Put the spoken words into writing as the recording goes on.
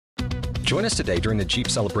Join us today during the Jeep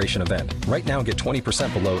Celebration event. Right now, get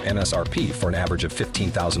 20% below MSRP for an average of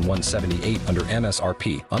 $15,178 under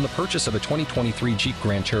MSRP on the purchase of a 2023 Jeep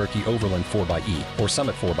Grand Cherokee Overland 4xE or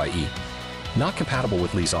Summit 4xE. Not compatible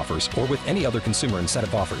with lease offers or with any other consumer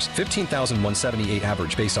incentive offers. $15,178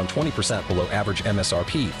 average based on 20% below average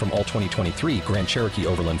MSRP from all 2023 Grand Cherokee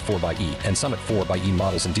Overland 4xE and Summit 4xE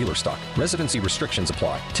models in dealer stock. Residency restrictions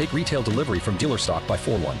apply. Take retail delivery from dealer stock by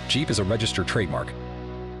 4/1. Jeep is a registered trademark.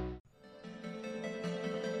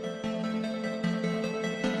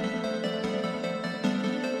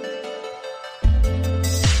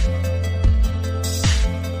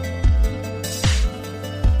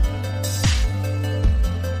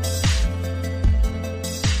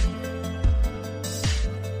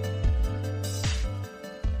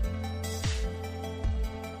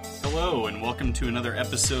 To another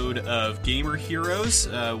episode of Gamer Heroes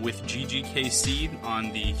with GGKC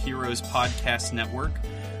on the Heroes Podcast Network.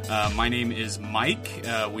 My name is Mike.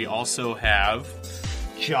 We also have...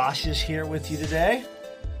 Josh is here with you today.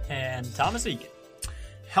 And Thomas Egan.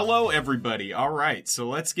 Hello, everybody. All right, so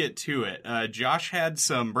let's get to it. Josh had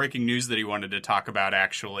some breaking news that he wanted to talk about,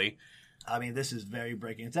 actually. I mean, this is very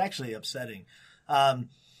breaking. It's actually upsetting.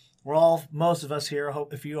 Most of us here,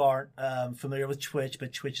 if you aren't familiar with Twitch,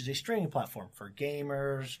 but Twitch is a streaming platform for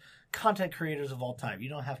gamers, content creators of all time. You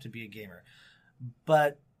don't have to be a gamer.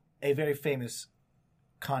 But a very famous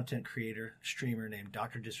content creator, streamer named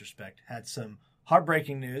Dr. Disrespect had some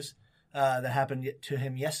heartbreaking news that happened to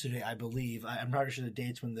him yesterday, I believe. I'm not sure the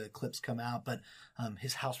dates when the clips come out, but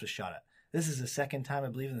his house was shot at. This is the second time, I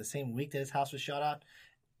believe, in the same week that his house was shot at,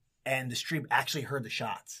 and the stream actually heard the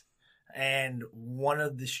shots. And one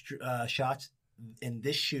of the shots in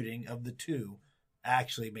this shooting of the two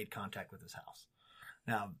actually made contact with his house.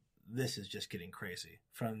 Now, this is just getting crazy.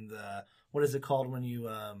 From the, what is it called when you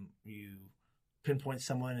pinpoint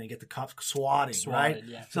someone and get the cops swatting, right?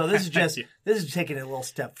 Yeah. So this is just this is taking it a little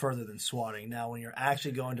step further than swatting. Now, when you're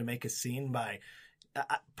actually going to make a scene by,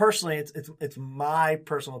 personally, it's my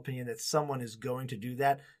personal opinion that someone is going to do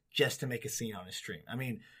that just to make a scene on his stream. I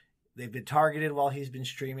mean, they've been targeted while he's been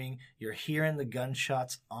streaming. You're hearing the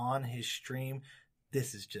gunshots on his stream.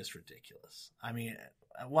 This is just ridiculous. I mean,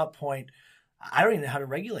 at what point? I don't even know how to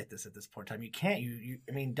regulate this at this point in time. You can't.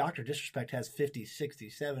 I mean, Dr. Disrespect has 50, 60,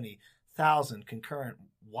 70,000 concurrent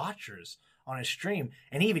watchers on his stream.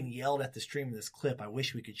 And he even yelled at the stream in this clip. I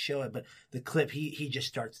wish we could show it. But the clip, he just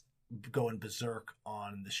starts going berserk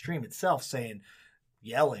on the stream itself,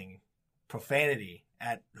 yelling profanity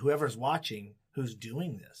at whoever's watching who's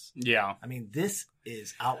doing this. Yeah. I mean, this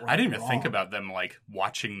is outright I didn't even wrong. think about them,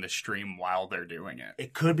 watching the stream while they're doing it.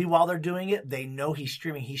 It could be while they're doing it. They know he's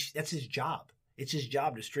streaming. That's his job. It's his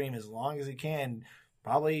job to stream as long as he can.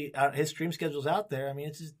 Probably his stream schedule's out there. I mean,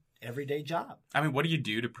 it's his everyday job. I mean, what do you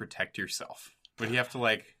do to protect yourself? Would you have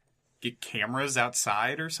to, get cameras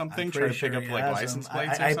outside or something? Try to pick up, license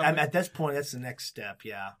plates or something? At this point, that's the next step,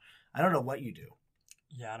 yeah. I don't know what you do.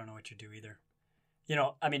 Yeah, I don't know what you do either.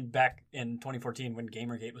 I mean, back in 2014 when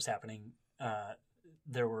Gamergate was happening,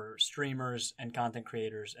 there were streamers and content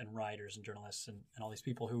creators and writers and journalists and all these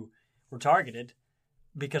people who were targeted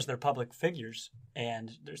because they're public figures, and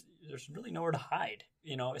there's really nowhere to hide,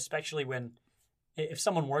 especially when if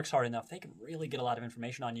someone works hard enough, they can really get a lot of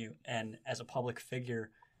information on you. And as a public figure,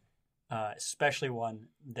 especially one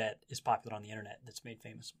that is popular on the internet, that's made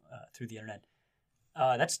famous through the internet,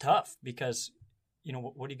 that's tough because,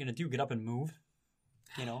 what are you going to do? Get up and move?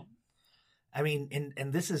 I mean,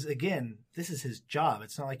 and this is his job.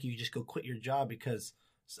 It's not like you just go quit your job because,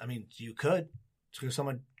 I mean, you could. So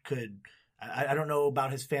someone could. I don't know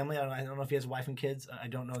about his family. I don't know if he has a wife and kids. I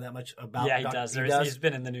don't know that much about. Yeah, he does. He's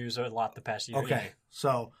been in the news a lot the past year. Okay,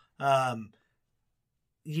 so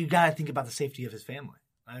you got to think about the safety of his family.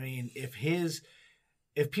 I mean,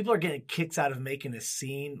 if people are getting kicks out of making a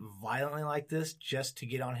scene violently like this just to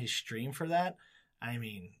get on his stream for that, I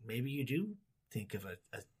mean, maybe you do think of a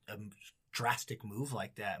drastic move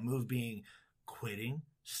like that. Move being quitting,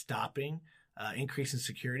 stopping, increasing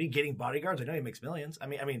security, getting bodyguards. I know he makes millions. I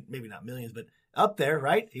mean, maybe not millions, but up there,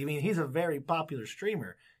 right? I mean, he's a very popular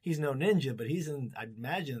streamer. He's no ninja, but he's I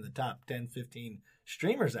imagine, in the top 10, 15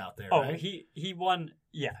 streamers out there. Oh, right? he won.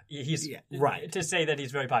 Yeah, right. To say that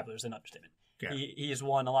he's very popular is an understatement. Yeah. He's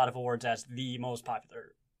won a lot of awards as the most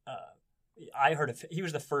popular. I heard of. He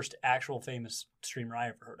was the first actual famous streamer I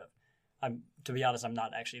ever heard of. To be honest, I'm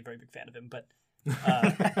not actually a very big fan of him, but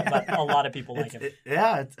but a lot of people like him.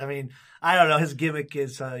 I mean, I don't know. His gimmick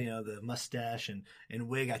is, the mustache and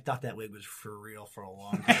wig. I thought that wig was for real for a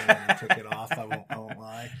long time. And he took it off. I won't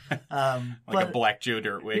lie. Like a black Joe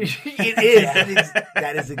Dirt wig. It is.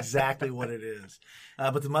 That is exactly what it is.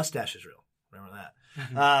 But the mustache is real. Remember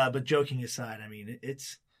that. But joking aside, I mean,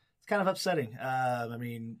 it's kind of upsetting. I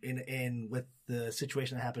mean, in with the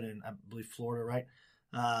situation that happened in, I believe, Florida, right?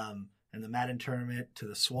 And the Madden tournament to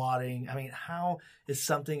the swatting. I mean, how is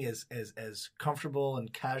something as comfortable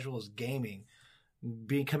and casual as gaming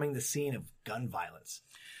becoming the scene of gun violence?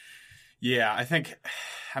 Yeah,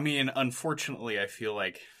 unfortunately, I feel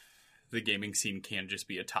like the gaming scene can just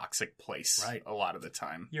be a toxic place a lot of the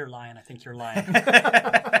time. You're lying. I think you're lying.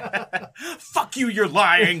 Fuck you, you're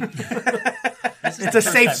lying. It's a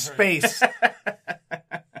safe space.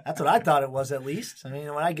 That's what I thought it was, at least. I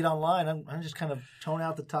mean, when I get online, I'm just kind of tone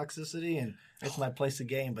out the toxicity, and it's my place to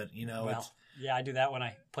game. But yeah, I do that when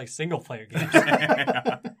I play single player games.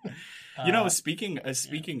 Speaking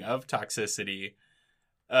of toxicity,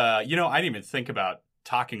 I didn't even think about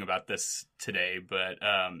talking about this today, but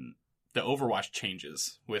the Overwatch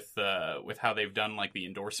changes with how they've done like the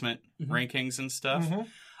endorsement rankings and stuff. Mm-hmm.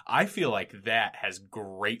 I feel like that has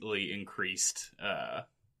greatly increased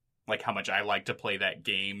like how much I like to play that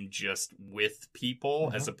game just with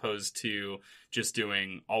people as opposed to just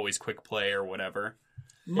doing always quick play or whatever.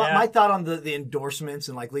 My thought on the endorsements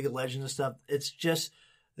and like League of Legends and stuff, it's just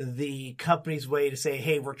the company's way to say,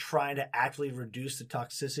 hey, we're trying to actively reduce the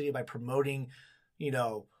toxicity by promoting,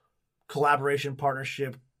 collaboration,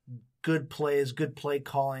 partnership, good plays, good play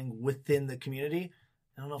calling within the community.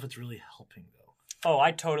 I don't know if it's really helping, though. Oh,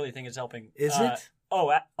 I totally think it's helping. Is it?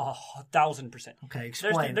 Oh, 1,000%. Okay,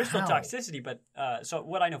 explain. There's still toxicity, but so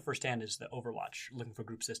what I know firsthand is the Overwatch looking for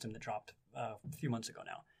group system that dropped a few months ago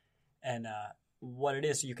now. And what it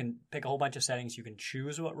is, you can pick a whole bunch of settings. You can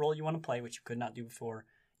choose what role you want to play, which you could not do before.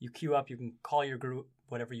 You queue up. You can call your group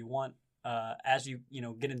whatever you want. As you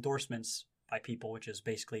get endorsements by people, which is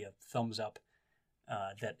basically a thumbs up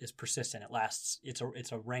that is persistent. It lasts. It's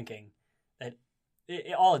a ranking that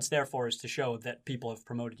all it's there for is to show that people have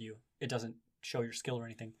promoted you. It doesn't show your skill or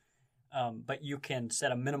anything, but you can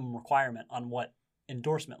set a minimum requirement on what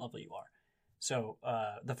endorsement level you are. So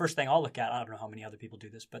the first thing I'll look at, I don't know how many other people do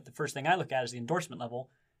this, but the first thing I look at is the endorsement level,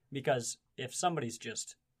 because if somebody's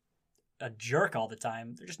just a jerk all the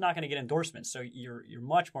time, they're just not going to get endorsements. So you're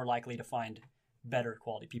much more likely to find better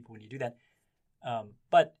quality people when you do that.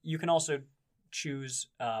 But you can also choose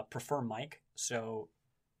prefer mic. So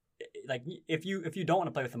like if you don't want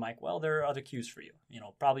to play with the mic, well, there are other cues for you.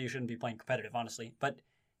 Probably you shouldn't be playing competitive, honestly. But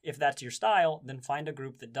if that's your style, then find a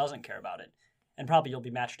group that doesn't care about it. And probably you'll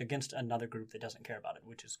be matched against another group that doesn't care about it,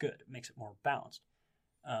 which is good. It makes it more balanced.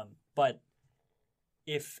 But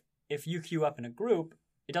if you queue up in a group,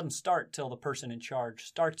 it doesn't start till the person in charge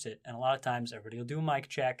starts it. And a lot of times everybody will do a mic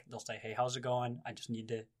check. They'll say, hey, how's it going? I just need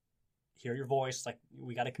to hear your voice. Like,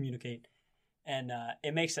 we got to communicate. And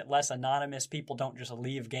it makes it less anonymous. People don't just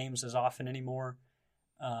leave games as often anymore.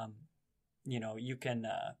 You can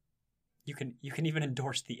even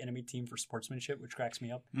endorse the enemy team for sportsmanship, which cracks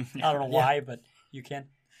me up. I don't know why, but you can.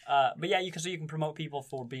 But yeah, you can promote people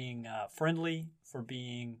for being friendly, for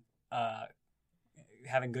being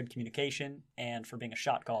having good communication, and for being a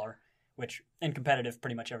shot caller. Which in competitive,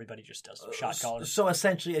 pretty much everybody just does shot callers. So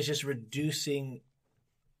essentially, it's just reducing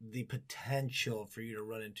the potential for you to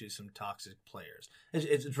run into some toxic players.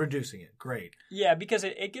 It's reducing it. Great. Yeah, because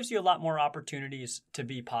it gives you a lot more opportunities to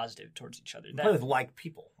be positive towards each other. Play with like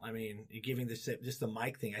people. I mean, you're giving this just the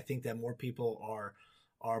mic thing. I think that more people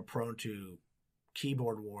are prone to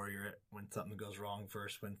keyboard warrior when something goes wrong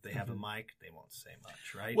first. When they have a mic, they won't say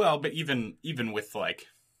much, right? Well, but even with the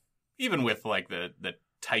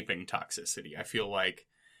typing toxicity, I feel like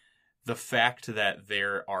the fact that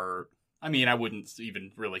there are, I mean, I wouldn't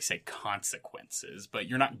even really say consequences, but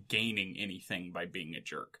you're not gaining anything by being a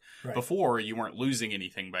jerk. Right. Before, you weren't losing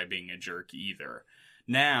anything by being a jerk either.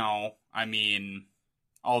 Now, I mean,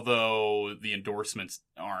 although the endorsements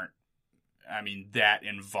aren't, that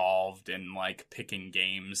involved in like picking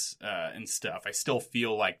games and stuff, I still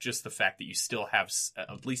feel like just the fact that you still have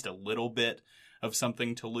at least a little bit of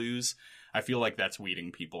something to lose, I feel like that's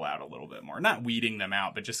weeding people out a little bit more. Not weeding them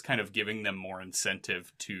out, but just kind of giving them more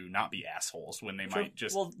incentive to not be assholes when they might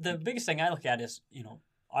just... Well, the biggest thing I look at is,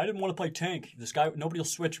 I didn't want to play tank. This guy, nobody will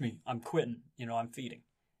switch me. I'm quitting. I'm feeding.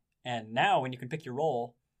 And now when you can pick your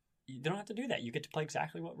role, you don't have to do that. You get to play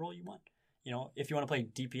exactly what role you want. If you want to play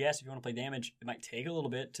DPS, if you want to play damage, it might take a little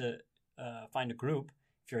bit to find a group.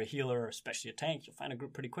 If you're a healer, or especially a tank, you'll find a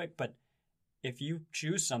group pretty quick. But if you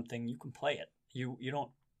choose something, you can play it. You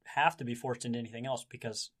don't have to be forced into anything else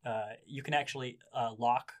because you can actually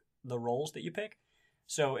lock the roles that you pick.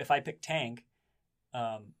 So if I pick tank,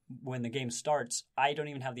 when the game starts, I don't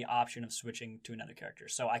even have the option of switching to another character.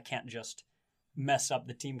 So I can't just mess up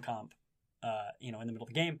the team comp, in the middle of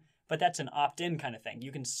the game. But that's an opt-in kind of thing.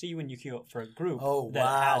 You can see when you queue up for a group. Oh, that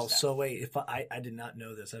wow. has that. So wait, if I did not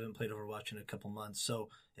know this. I haven't played Overwatch in a couple months. So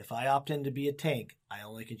if I opt in to be a tank, I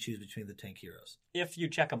only can choose between the tank heroes. If you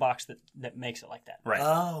check a box that makes it like that. Right.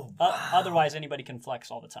 Oh, wow. Otherwise, anybody can flex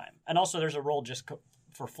all the time. And also, there's a role just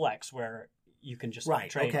for flex where you can just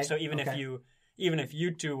trade. Okay. So even if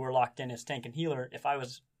you two were locked in as tank and healer, if I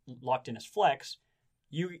was locked in as flex,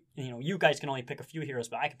 you guys can only pick a few heroes,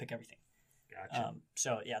 but I can pick everything. Gotcha.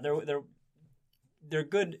 So yeah, they're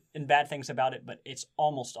good and bad things about it, but it's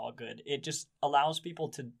almost all good. It just allows people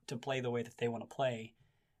to play the way that they want to play.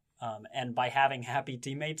 And by having happy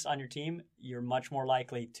teammates on your team, you're much more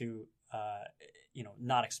likely to,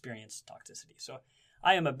 not experience toxicity. So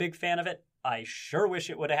I am a big fan of it. I sure wish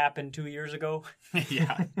it would have happened 2 years ago.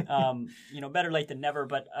 Yeah. Better late than never,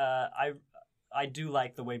 but I do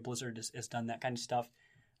like the way Blizzard has done that kind of stuff.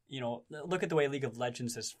 Look at the way League of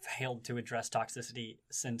Legends has failed to address toxicity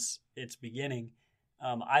since its beginning.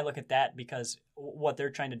 I look at that because what they're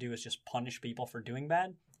trying to do is just punish people for doing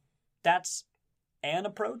bad. That's an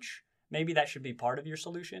approach. Maybe that should be part of your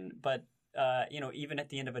solution. But, even at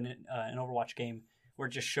the end of an Overwatch game where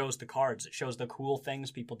it just shows the cards, it shows the cool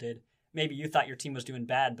things people did. Maybe you thought your team was doing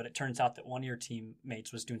bad, but it turns out that one of your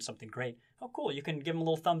teammates was doing something great. Oh, cool. You can give them a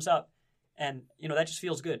little thumbs up. And, that just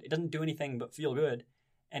feels good. It doesn't do anything but feel good.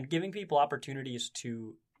 And giving people opportunities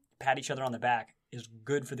to pat each other on the back is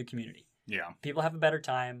good for the community. Yeah. People have a better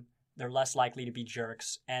time. They're less likely to be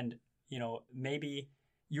jerks. And, maybe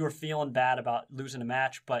you were feeling bad about losing a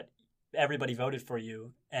match, but everybody voted for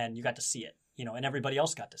you and you got to see it, and everybody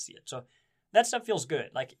else got to see it. So that stuff feels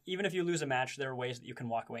good. Like, even if you lose a match, there are ways that you can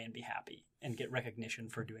walk away and be happy and get recognition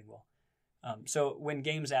for doing well. So when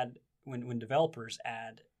when developers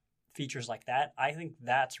add features like that, I think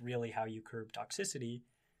that's really how you curb toxicity.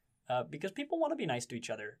 Because people want to be nice to each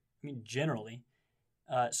other. I mean, generally.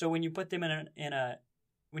 So when you put them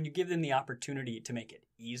when you give them the opportunity to make it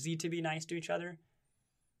easy to be nice to each other,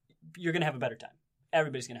 you're going to have a better time.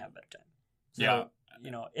 Everybody's going to have a better time. So,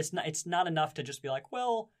 yeah. It's not enough to just be like,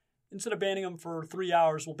 well, instead of banning them for 3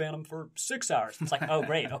 hours, we'll ban them for 6 hours. It's like, oh,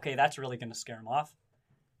 great. Okay, that's really going to scare them off.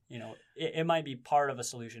 It might be part of a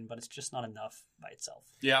solution, but it's just not enough by itself.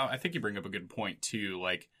 Yeah, I think you bring up a good point, too.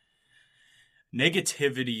 Like,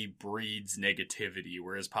 negativity breeds negativity,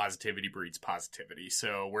 whereas positivity breeds positivity.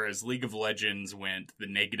 So whereas League of Legends went the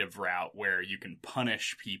negative route where you can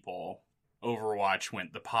punish people, Overwatch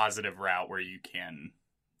went the positive route where you can,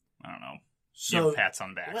 give pats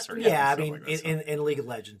on backs. Or yeah, like in League of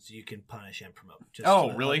Legends, you can punish and promote.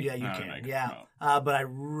 Really? Yeah, you can. Yeah, but I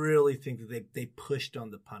really think that they pushed on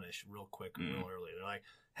the punish real quick, real early. They're like,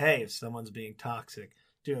 hey, if someone's being toxic,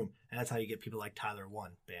 doom. And that's how you get people like Tyler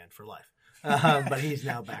 1 banned for life. But he's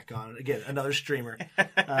now back on. Again, another streamer.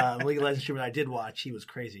 League of Legends streamer I did watch. He was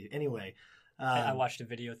crazy. Anyway. I watched a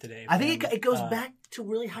video today. I think it goes back to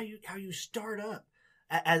really how you start up.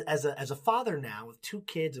 As a father now with 2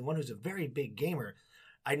 kids and one who's a very big gamer,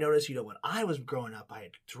 I noticed, when I was growing up, I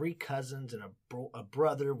had 3 cousins and a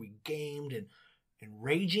brother. We gamed and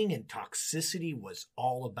raging and toxicity was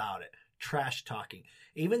all about it. Trash talking.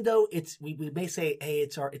 Even though we may say, hey,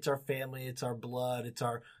 it's our family, it's our blood, it's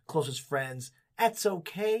our closest friends. That's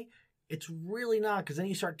okay. It's really not, because then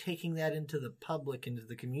you start taking that into the public, into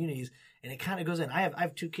the communities, and it kind of goes in. I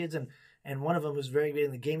have 2 kids, and one of them who's very big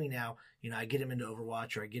in the gaming now. I get him into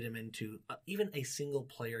Overwatch, or I get him into even a single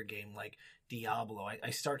player game like Diablo. I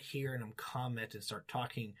start hearing him comment and start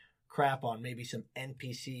talking crap on maybe some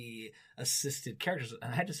NPC assisted characters,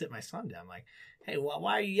 and I had to sit my son down, like, hey,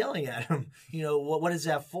 why are you yelling at him? What is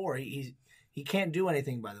that for? He can't do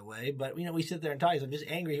anything, by the way. But we sit there and talk. I'm just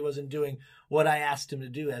angry he wasn't doing what I asked him to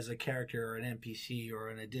do as a character or an NPC or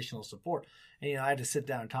an additional support. And I had to sit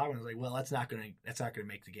down and talk. And I was like, well, that's not gonna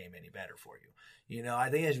make the game any better for you. I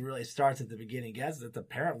think it really starts at the beginning. Guys, at the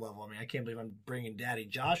parent level. I mean, I can't believe I'm bringing Daddy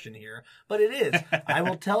Josh in here, but it is. I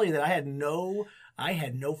will tell you that I had no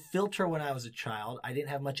filter when I was a child. I didn't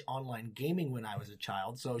have much online gaming when I was a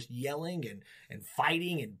child. So yelling and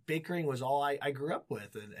fighting and bickering was all I grew up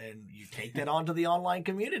with. And you take that onto the online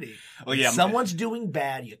community. Well, yeah, someone's doing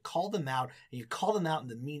bad, you call them out, and you call them out in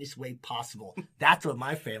the meanest way possible. That's what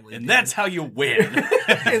my family did. And that's how you win.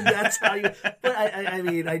 And that's how you. But I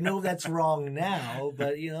mean, I know that's wrong now,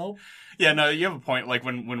 but Yeah, no, you have a point. Like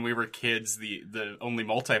when we were kids, the only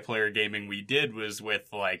multiplayer gaming we did was with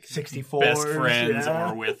like 64 best friends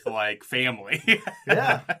or with like family.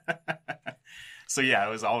 Yeah. So yeah, it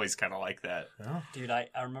was always kind of like that. Oh. Dude, I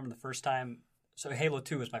remember the first time. So Halo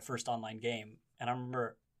 2 was my first online game, and I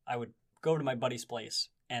remember I would go to my buddy's place,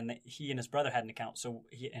 and he and his brother had an account, so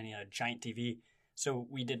he had a giant TV. So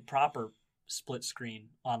we did proper split screen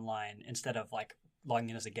online instead of like logging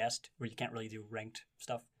in as a guest, where you can't really do ranked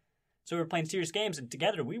stuff. So we were playing serious games, and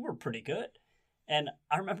together we were pretty good. And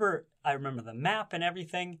I remember the map and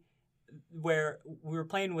everything, where we were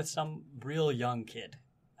playing with some real young kid.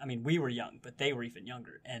 I mean, we were young, but they were even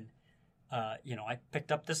younger. And, I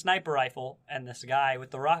picked up the sniper rifle, and this guy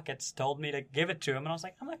with the rockets told me to give it to him. And I was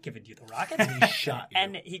like, I'm not giving you the rockets. He shot you.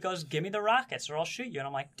 And he goes, give me the rockets or I'll shoot you. And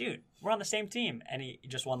I'm like, dude, we're on the same team. And he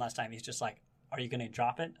just one last time, he's just like, are you going to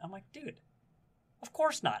drop it? I'm like, dude, of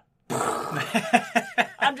course not. And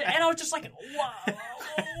I was just like, what?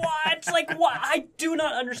 Like, what? I do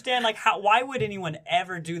not understand. Like, why would anyone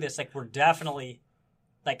ever do this? Like, we're definitely,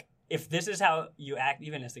 like, if this is how you act,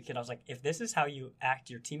 even as a kid, I was like, if this is how you act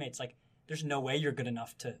to your teammates, like, there's no way you're good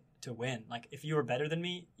enough to win. Like, if you were better than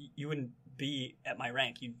me, you wouldn't be at my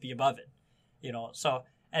rank. You'd be above it, So,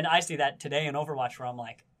 and I see that today in Overwatch where I'm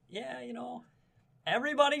like, yeah,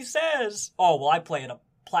 everybody says, oh, well, I play at a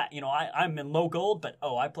plat, I'm in low gold, but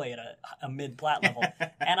I play at a mid plat level.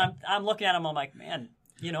 And I'm looking at him, I'm like, man,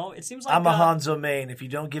 it seems like I'm a Hanzo main. If you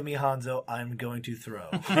don't give me Hanzo, I'm going to throw.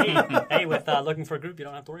 hey, with looking for a group, you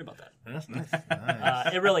don't have to worry about that. That's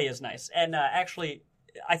nice. It really is nice. And actually,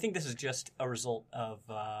 I think this is just a result of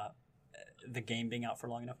the game being out for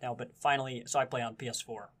long enough now. But finally, so I play on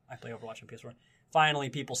PS4. I play Overwatch on PS4. Finally,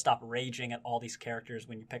 people stop raging at all these characters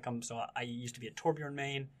when you pick them. So I used to be a Torbjorn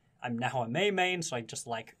main. I'm now a Mei main, so I just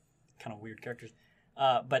like kind of weird characters.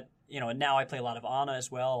 But, now I play a lot of Ana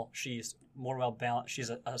as well. She's more well-balanced. She's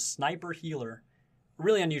a sniper healer,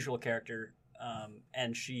 really unusual character,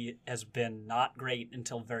 and she has been not great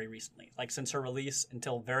until very recently. Like, since her release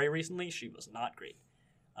until very recently, she was not great.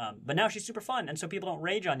 But now she's super fun, and so people don't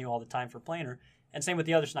rage on you all the time for playing her. And same with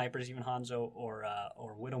the other snipers, even Hanzo or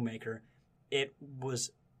Widowmaker. It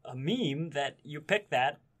was a meme that you pick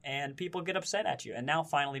that, and people get upset at you. And now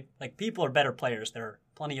finally, like, people are better players. There are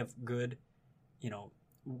plenty of good,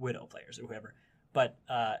 Widow players or whoever. But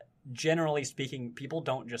generally speaking, people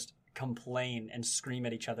don't just complain and scream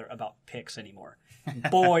at each other about picks anymore.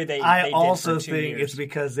 Boy, they I also did for 2 think years. it's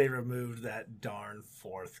because they removed that darn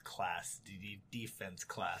fourth class defense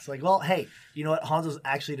class. Like, well, hey, you know what? Hanzo's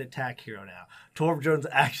actually an attack hero now. Torbjorn's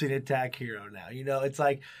actually an attack hero now. It's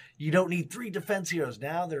like you don't need 3 defense heroes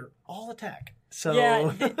now. They're all attack. So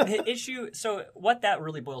yeah, the issue. So what that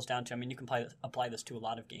really boils down to, I mean, you can apply this to a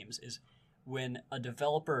lot of games, is when a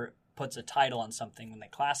developer puts a title on something, when they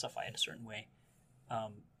classify it a certain way,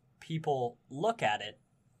 people look at it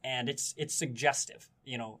and it's suggestive.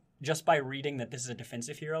 Just by reading that this is a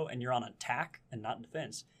defensive hero and you're on attack and not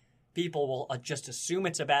defense, people will just assume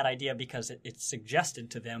it's a bad idea because it's suggested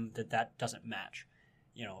to them that doesn't match.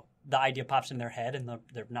 The idea pops in their head and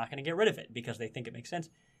they're not going to get rid of it because they think it makes sense.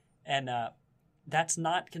 And that's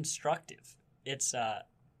not constructive. It's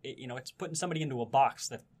it's putting somebody into a box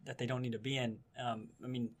that they don't need to be in. I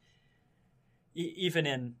mean, even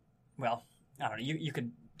in, well, I don't know. You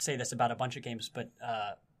could say this about a bunch of games, but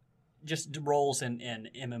just roles in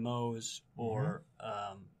MMOs or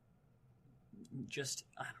just,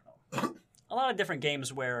 I don't know, a lot of different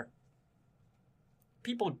games where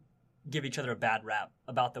people give each other a bad rap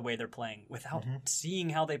about the way they're playing without seeing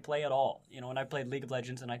how they play at all. When I played League of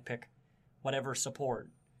Legends and I'd pick whatever support,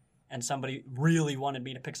 and somebody really wanted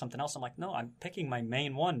me to pick something else, I'm like, no, I'm picking my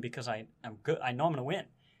main one because I'm good. I know I'm going to win.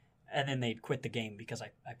 And then they'd quit the game because I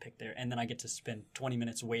picked there, and then I get to spend 20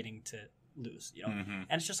 minutes waiting to lose. And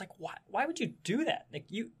it's just like, why would you do that? Like,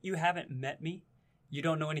 you haven't met me, you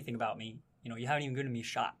don't know anything about me. You haven't even given me a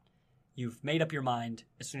shot. You've made up your mind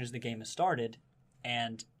as soon as the game has started,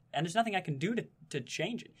 and there's nothing I can do to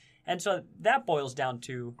change it. And so that boils down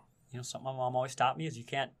to, something my mom always taught me is you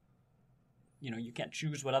can't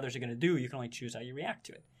choose what others are going to do. You can only choose how you react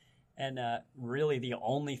to it. And really the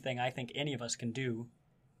only thing I think any of us can do,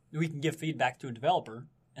 we can give feedback to a developer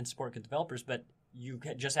and support good developers, but you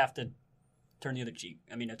just have to turn the other cheek.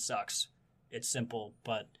 I mean, it sucks. It's simple,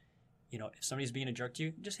 but if somebody's being a jerk to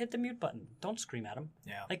you, just hit the mute button. Don't scream at them.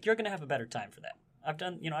 Yeah. Like, you're going to have a better time for that.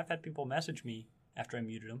 I've had people message me after I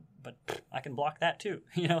muted them, but I can block that too.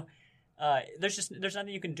 There's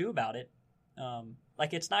nothing you can do about it.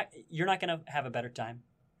 You're not going to have a better time.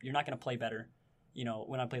 You're not going to play better.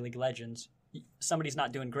 When I play League of Legends, somebody's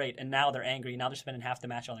not doing great, and now they're angry. Now they're spending half the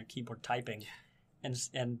match on their keyboard typing,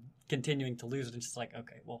 and continuing to lose. And it's just like,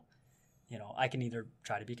 okay, well, I can either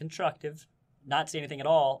try to be constructive, not say anything at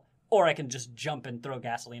all, or I can just jump and throw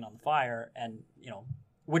gasoline on the fire. And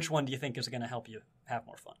which one do you think is going to help you have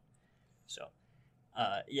more fun? So,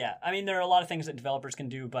 yeah, I mean, there are a lot of things that developers can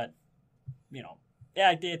do, but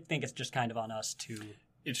I did think it's just kind of on us to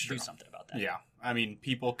do something about that. Yeah, I mean,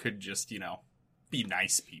 people could just be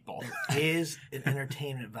nice people. There is an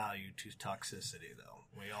entertainment value to toxicity, though.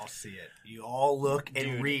 We all see it. You all look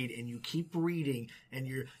and read, and you keep reading, and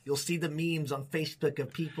you'll see the memes on Facebook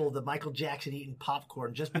of people, the Michael Jackson eating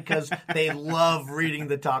popcorn, just because they love reading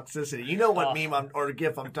the toxicity. You know what meme or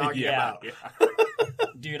GIF I'm talking about. Yeah.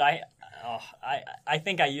 Dude, I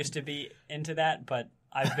think I used to be into that, but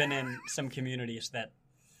I've been in some communities that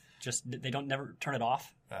just they don't never turn it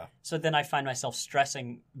off. Yeah. So then I find myself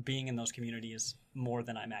stressing being in those communities more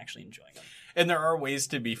than I'm actually enjoying them. And there are ways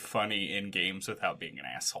to be funny in games without being an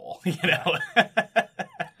asshole, know?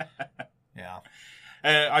 Yeah.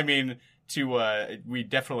 I mean, we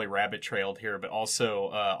definitely rabbit trailed here, but also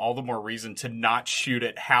all the more reason to not shoot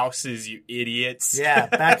at houses, you idiots. Yeah,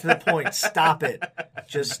 back to the point. Stop it.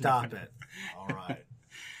 Just stop it. All right.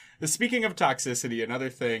 Speaking of toxicity, another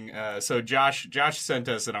thing. So Josh sent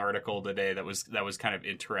us an article today that was kind of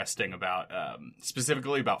interesting about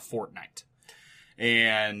specifically about Fortnite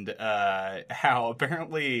and how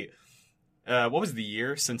apparently what was the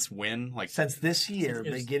year since when? Like since this year,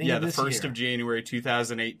 beginning of this year. Yeah, the 1st of January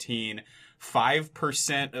 2018.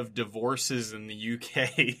 5% of divorces in the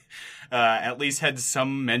UK at least had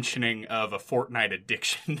some mentioning of a Fortnite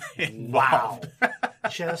addiction involved. Wow.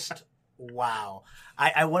 Just wow.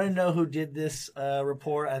 I want to know who did this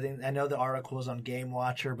report. I know the article was on Game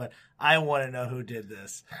Watcher, but I want to know who did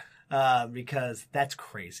this because that's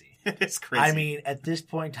crazy. It is crazy. I mean, at this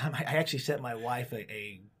point in time, I actually sent my wife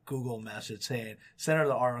a Google message saying, send her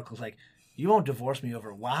the articles like, you won't divorce me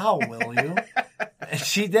over WoW, will you? And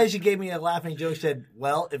she gave me a laughing joke. She said,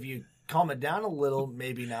 well, if you calm it down a little,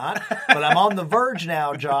 maybe not. But I'm on the verge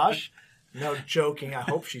now, Josh. No, joking. I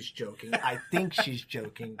hope she's joking. I think she's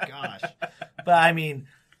joking. Gosh. But I mean,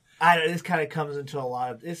 this kind of comes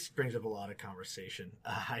into this brings up a lot of conversation.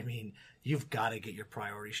 I mean, you've got to get your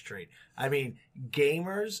priorities straight. I mean,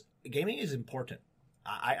 gaming is important.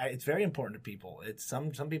 It's very important to people.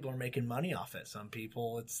 Some people are making money off it. Some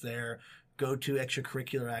people, it's their go-to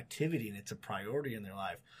extracurricular activity, and it's a priority in their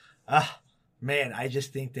life. Man, I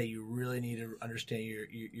just think that you really need to understand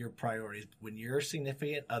your priorities when you're a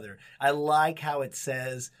significant other. I like how it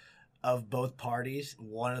says of both parties.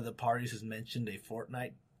 One of the parties has mentioned a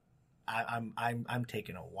Fortnite. I'm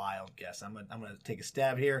taking a wild guess. I'm gonna take a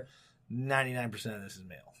stab here. 99% of this is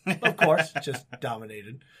male. Of course, just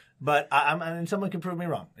dominated. But I mean, someone can prove me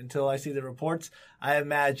wrong. Until I see the reports, I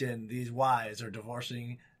imagine these wives are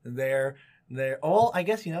divorcing their I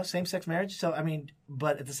guess, same-sex marriage. So, I mean,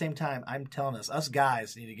 but at the same time, I'm telling us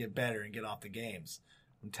guys need to get better and get off the games.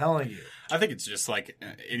 I'm telling you. I think it's just like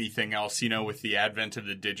anything else, with the advent of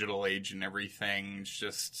the digital age and everything, it's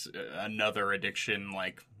just another addiction,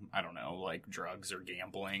 like, I don't know, like drugs or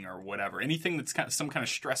gambling or whatever. Anything that's some kind of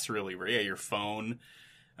stress reliever. Yeah, your phone.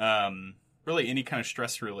 Really, any kind of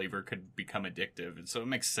stress reliever could become addictive. And so it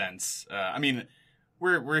makes sense. I mean,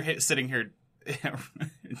 we're sitting here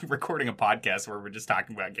recording a podcast where we're just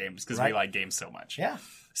talking about games because we like games so much. Yeah.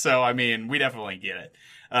 So, I mean, we definitely get it.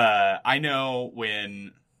 I know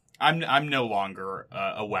when I'm no longer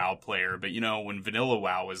a WoW player, but when Vanilla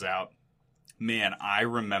WoW was out, man, I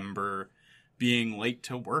remember being late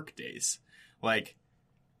to work days. Like,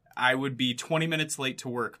 I would be 20 minutes late to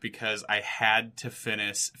work because I had to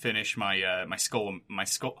finish my my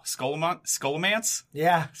Skullomance.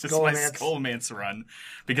 Yeah, Just my Skullomance run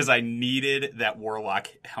because I needed that Warlock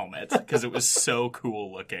helmet because it was so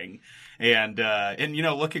cool looking. And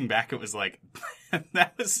looking back, it was like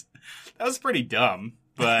that was pretty dumb.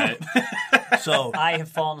 But so I have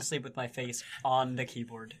fallen asleep with my face on the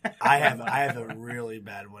keyboard. I have a really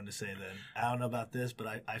bad one to say then. I don't know about this,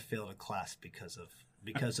 but I failed a class because of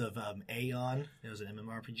Aeon. It was an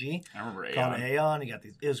MMORPG. I remember Aeon. Called Aeon.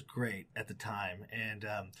 It was great at the time, and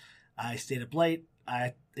I stayed up late.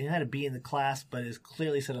 I had to be in the class, but it's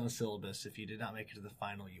clearly said on the syllabus: if you did not make it to the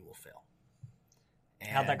final, you will fail.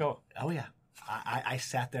 And, how'd that go? Oh yeah, I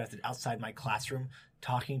sat there outside my classroom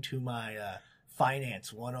talking to my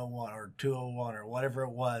finance 101 or 201 or whatever it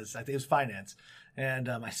was. I think it was finance. And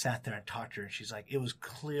I sat there and talked to her, and she's like, it was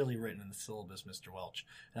clearly written in the syllabus, Mr. Welch.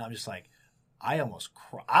 And I'm just like, I almost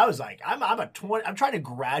cried. I was like, I'm trying to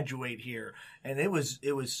graduate here. And it was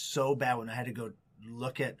so bad when I had to go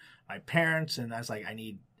look at my parents, and I was like, I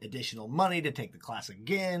need additional money to take the class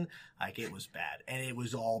again. Like, it was bad. And it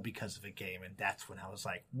was all because of a game. And that's when I was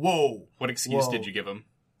like, whoa. What excuse did you give him?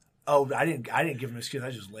 Oh, I didn't give him an excuse. I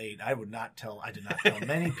was just late. I did not tell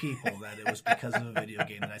many people that it was because of a video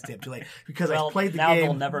game that I stayed up too late. Because I played the now game.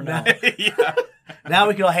 They'll never know. Yeah. Now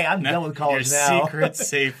we go, hey, I'm done with college Your now. secret's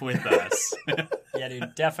safe with us. Yeah,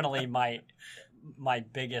 dude, definitely my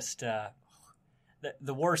biggest,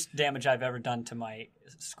 the worst damage I've ever done to my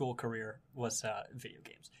school career was video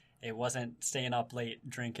games. It wasn't staying up late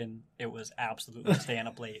drinking. It was absolutely staying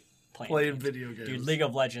up late playing video games. Dude, League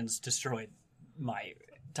of Legends destroyed my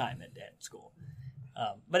time at school.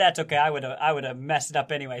 But that's okay. I would have messed it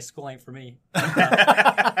up anyway. School ain't for me.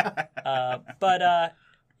 But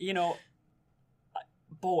you know,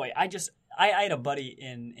 boy, I had a buddy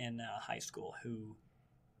in high school who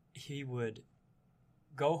he would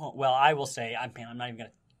go home. Well, I will say, I'm not even going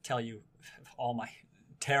to tell you all my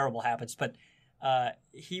terrible habits, but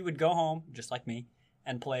he would go home just like me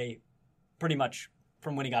and play pretty much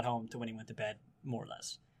from when he got home to when he went to bed, more or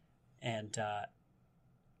less. And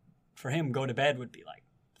for him, go to bed would be like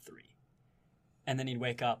 3. And then he'd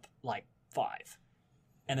wake up like 5.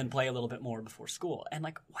 And then play a little bit more before school. And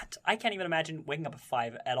like, what? I can't even imagine waking up at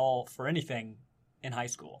 5 at all for anything in high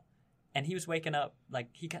school. And he was waking up, like,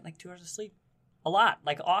 he got like 2 hours of sleep. A lot,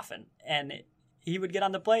 like often. And he would get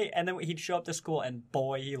on the play, and then he'd show up to school, and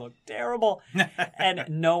boy, he looked terrible. And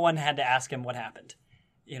no one had to ask him what happened.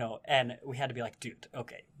 You know, and we had to be like, dude,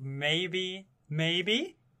 okay, maybe,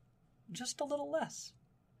 just a little less.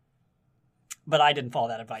 But I didn't follow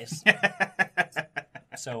that advice.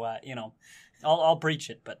 So, you know, I'll preach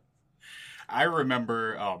it, but. I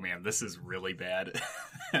remember, oh man, this is really bad.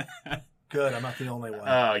 Good, I'm not the only one.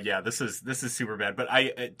 Oh yeah, this is super bad. But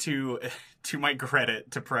I, to my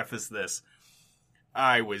credit, to preface this,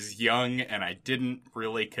 I was young and I didn't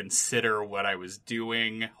really consider what I was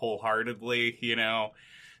doing wholeheartedly, you know.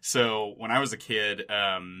 So when I was a kid,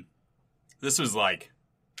 this was like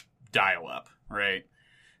dial-up, right?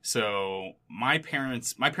 So my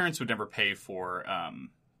parents would never pay for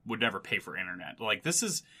internet. Like this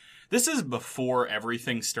is before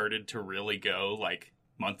everything started to really go like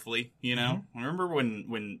monthly, you know. Mm-hmm. I remember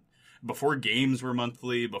when before games were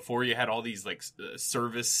monthly, before you had all these like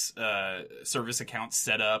service accounts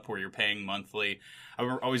set up where you're paying monthly.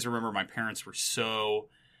 I always remember my parents were so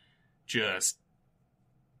just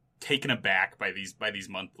taken aback by these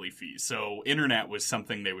monthly fees. So internet was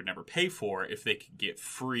something they would never pay for if they could get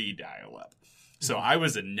free dial-up. So I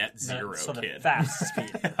was a net zero kid. The fast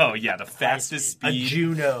speed. Oh yeah, the fastest speed. A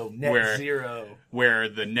Juno net zero. Where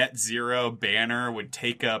the net zero banner would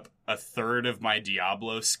take up a third of my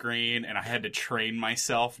Diablo screen, and I had to train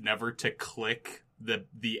myself never to click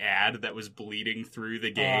the ad that was bleeding through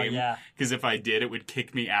the game. Yeah. Because if I did, it would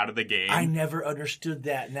kick me out of the game. I never understood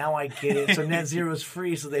that. Now I get it. So net zero is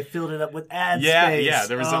free, so they filled it up with ad space. Yeah.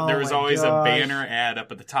 There was always a banner ad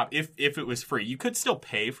up at the top. If it was free, you could still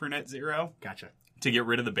pay for net zero. Gotcha. To get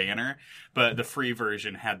rid of the banner, but the free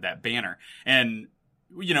version had that banner. And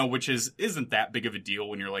you know, which isn't that big of a deal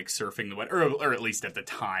when you're like surfing the web, or at least at the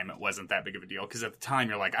time it wasn't that big of a deal, because at the time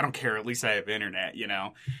you're like, I don't care, at least I have internet, you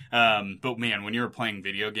know. But man, when you were playing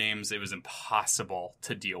video games, it was impossible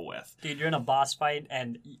to deal with. Dude, you're in a boss fight,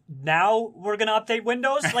 and now we're gonna update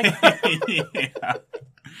Windows, like. Yeah.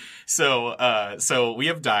 So we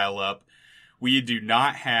have dial-up. We do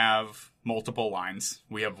not have multiple lines.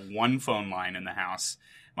 We have one phone line in the house.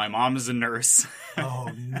 My mom is a nurse. Oh,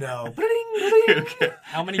 no.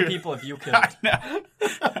 How many people have you killed?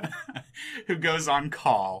 Who goes on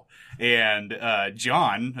call. And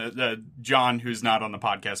John, who's not on the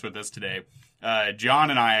podcast with us today, John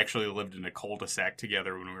and I actually lived in a cul-de-sac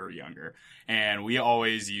together when we were younger. And we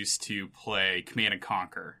always used to play Command &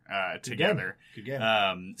 Conquer together. Good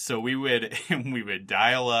game. So we would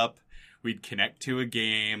dial up, we'd connect to a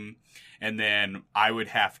game, and then I would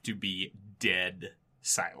have to be dead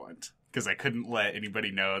silent because I couldn't let anybody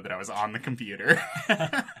know that I was on the computer.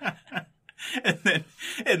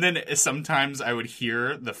 and then sometimes I would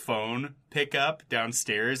hear the phone pick up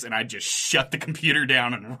downstairs, and I'd just shut the computer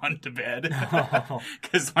down and run to bed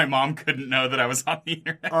because my mom couldn't know that I was on the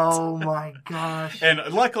internet. Oh my gosh! And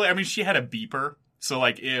luckily, I mean, she had a beeper. So,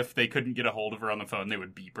 like, if they couldn't get a hold of her on the phone, they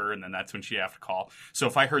would beep her, and then that's when she'd have to call. So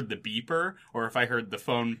if I heard the beeper or if I heard the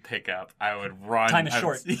phone pick up, I would run. Time is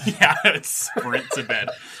short. Yeah, I would sprint to bed.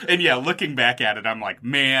 And, yeah, looking back at it, I'm like,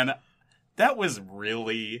 man, that was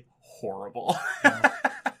really horrible.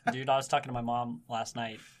 Dude, I was talking to my mom last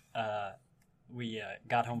night. We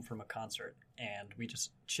got home from a concert, and we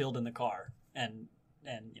just chilled in the car and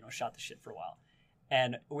you know, shot the shit for a while.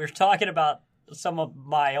 And we were talking about some of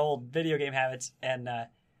my old video game habits, and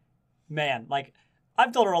man, like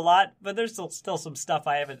I've told her a lot, but there's still some stuff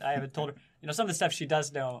I haven't told her. Some of the stuff she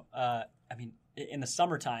does know. In the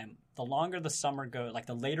summertime, the longer the summer goes, like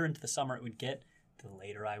the later into the summer it would get, the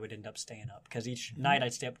later I would end up staying up because each night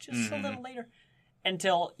I'd stay up just a little later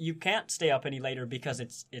until you can't stay up any later because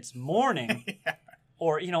it's morning,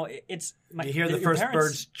 or it's. You hear the first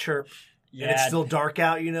birds chirp. Yeah, and it's still dark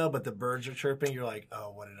out, but the birds are chirping. You're like,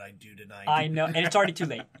 oh, what did I do tonight? I know, and it's already too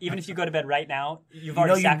late. Even if you go to bed right now, you've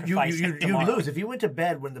already sacrificed you tomorrow. lose. If you went to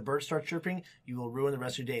bed when the birds start chirping, you will ruin the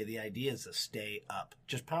rest of your day. The idea is to stay up.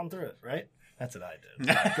 Just pound through it, right? That's what I did.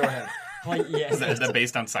 Go ahead. Well, yeah. Is that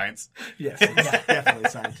based on science? Yes, it's definitely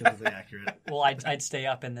scientifically accurate. Well, I'd stay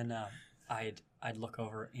up, and then I'd look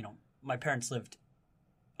over. My parents lived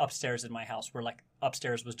upstairs in my house, where like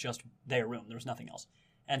upstairs was just their room. There was nothing else.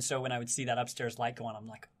 And so when I would see that upstairs light go on, I'm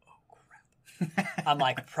like, oh, crap. I'm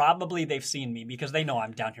like, probably they've seen me because they know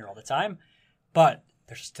I'm down here all the time. But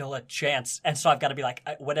there's still a chance. And so I've got to be like,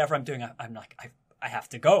 whatever I'm doing, I'm like, I have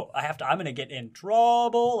to go. I'm going to get in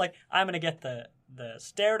trouble. Like, I'm going to get the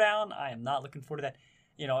stare down. I am not looking forward to that.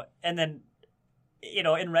 And then,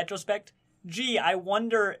 in retrospect, I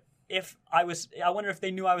wonder if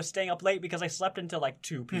they knew I was staying up late because I slept until like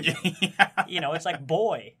 2 p.m. It's like,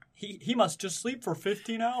 boy, he must just sleep for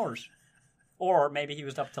 15 hours. Or maybe he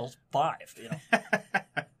was up till 5,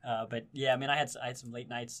 But yeah, I had some late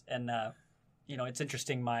nights, and it's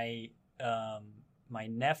interesting. My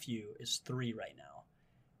nephew is 3 right now,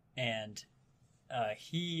 and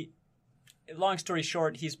long story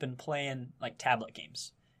short, he's been playing like tablet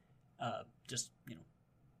games, just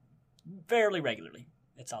fairly regularly.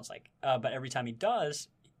 It sounds like, but every time he does,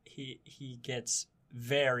 he gets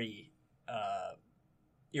very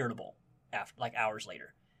irritable after like hours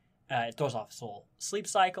later. It throws off his whole sleep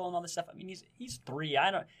cycle and all this stuff. I mean, he's 3.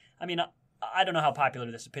 I don't know how popular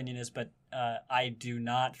this opinion is, but I do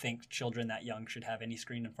not think children that young should have any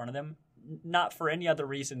screen in front of them. Not for any other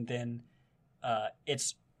reason than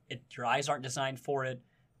your eyes aren't designed for it.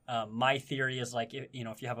 My theory is like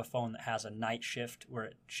if you have a phone that has a night shift where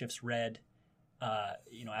it shifts red,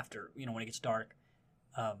 after when it gets dark,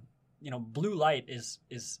 blue light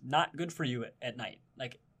is not good for you at night.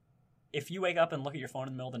 Like, if you wake up and look at your phone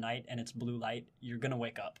in the middle of the night and it's blue light, you're gonna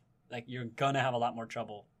wake up. Like, you're gonna have a lot more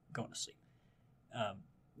trouble going to sleep.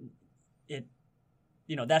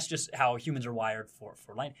 That's just how humans are wired for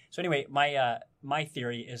light. So anyway, my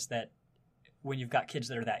theory is that when you've got kids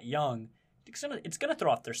that are that young, it's gonna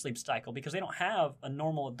throw off their sleep cycle because they don't have a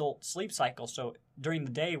normal adult sleep cycle. So during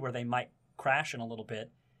the day where they might crash in a little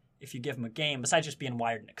bit, if you give them a game, besides just being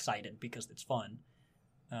wired and excited because it's fun,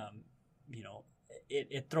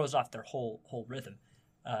 it throws off their whole rhythm.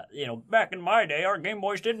 Back in my day, our Game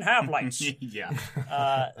Boys didn't have lights. Yeah.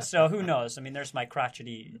 So who knows? I mean, there's my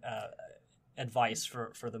crotchety advice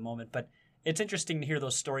for the moment. But it's interesting to hear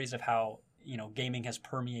those stories of how, gaming has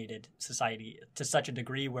permeated society to such a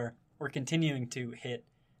degree where we're continuing to hit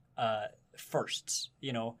firsts.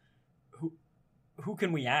 Who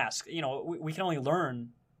can we ask? We can only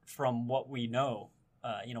learn from what we know,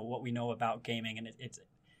 what we know about gaming. And it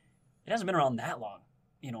hasn't been around that long,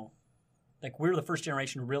 Like, we're the first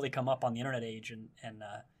generation to really come up on the internet age and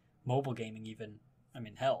mobile gaming even. I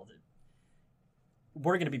mean, hell,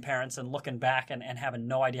 we're going to be parents and looking back and having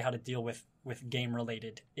no idea how to deal with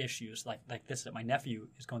game-related issues like this that my nephew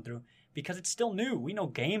is going through because it's still new. We know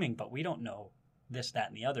gaming, but we don't know this, that,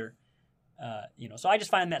 and the other. So I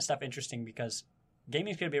just find that stuff interesting because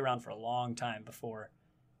gaming's going to be around for a long time before,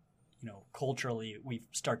 culturally we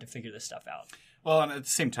start to figure this stuff out. Well, and at the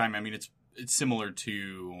same time, I mean, it's similar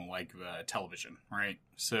to like television, right?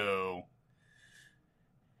 So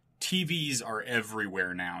TVs are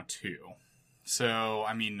everywhere now too. So,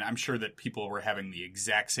 I mean, I'm sure that people were having the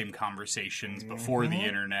exact same conversations before the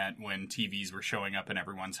internet when TVs were showing up in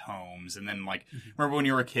everyone's homes. And then, like, remember when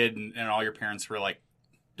you were a kid and all your parents were like,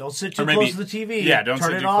 don't sit too close to the TV. Yeah, don't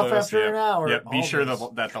turn sit it too off close. after an hour. Yep. Be sure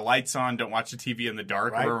that the light's on. Don't watch the TV in the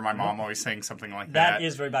dark. Right. I remember my mom always saying something like that. That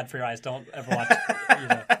is very bad for your eyes. Don't ever watch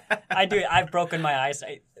I do. I've broken my eyes.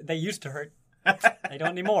 They used to hurt. They don't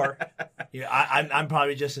anymore. Yeah, I'm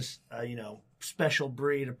probably just a special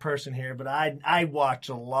breed of person here, but I watch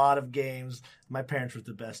a lot of games. My parents were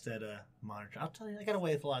the best at monitoring. I'll tell you, I got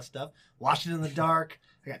away with a lot of stuff. Watch it in the dark.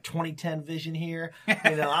 I got 20/10 vision here.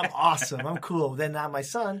 I'm awesome. I'm cool. Then now my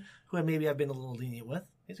son, who maybe I've been a little lenient with,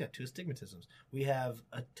 he's got 2 astigmatisms. We have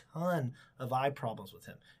a ton of eye problems with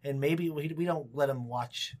him, and maybe we don't let him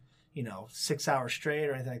watch 6 hours straight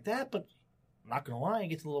or anything like that. But I'm not gonna lie, he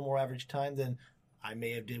gets a little more average time than I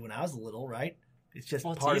may have did when I was little, right? It's just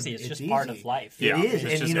Well, it's part easy. of it's just easy. part of life. Yeah. It is, it's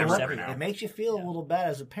and just you know what? everywhere now. It makes you feel a little bad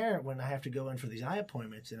as a parent when I have to go in for these eye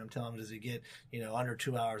appointments, and I'm telling them, does he get under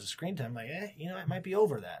 2 hours of screen time? I'm like, it might be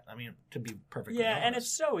over that. I mean, to be perfectly honest. And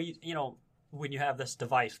it's so when you have this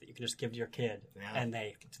device that you can just give to your kid, and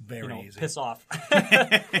they it's very easy. piss off.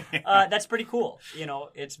 That's pretty cool.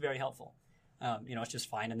 It's very helpful. It's just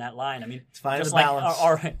finding that line. I mean, it's finding just the like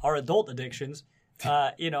balance. our adult addictions.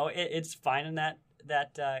 It's finding that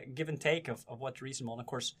give and take of what's reasonable. And of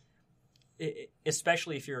course,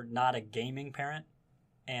 especially if you're not a gaming parent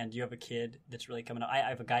and you have a kid that's really coming up. I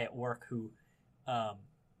have a guy at work who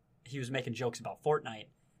he was making jokes about Fortnite,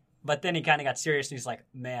 but then he kind of got serious and he's like,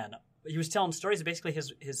 man, he was telling stories of basically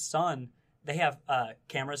his son. They have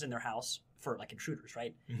cameras in their house for like intruders,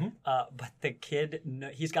 right? Mm-hmm. But the kid,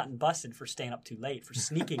 he's gotten busted for staying up too late, for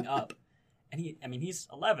sneaking up. And he's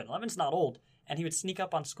 11. 11's not old. And he would sneak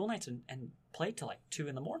up on school nights and play till like 2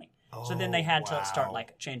 a.m. So then they had to start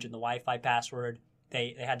like changing the Wi-Fi password.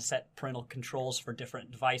 They had to set parental controls for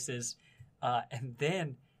different devices. And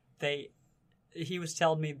then he was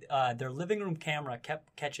telling me their living room camera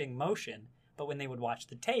kept catching motion, but when they would watch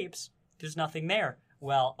the tapes, there's nothing there.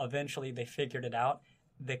 Well, eventually they figured it out.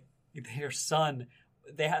 Their son,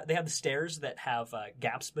 they have the stairs that have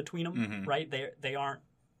gaps between them, mm-hmm. right? They aren't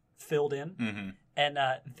filled in, mm-hmm. and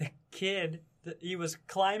the kid, he was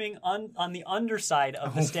climbing on the underside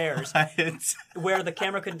of the stairs where the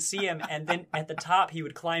camera couldn't see him, and then at the top he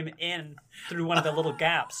would climb in through one of the little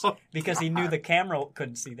gaps because he knew the camera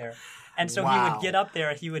couldn't see there. And so he would get up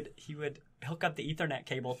there, he would hook up the Ethernet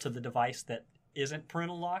cable to the device that isn't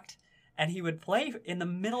parental locked, and he would play in the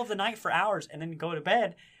middle of the night for hours and then go to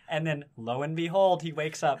bed, and then lo and behold, he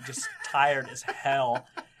wakes up just tired as hell,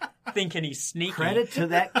 thinking he's sneaky. Credit to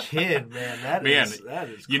that kid, man. That is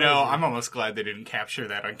crazy. I'm almost glad they didn't capture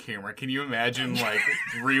that on camera. Can you imagine, like,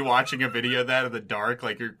 rewatching a video of that in the dark,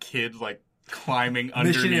 like your kid, like, climbing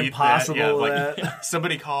underneath Mission Impossible.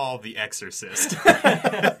 Somebody call The Exorcist.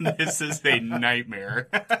 This is a nightmare.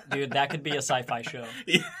 Dude, that could be a sci-fi show.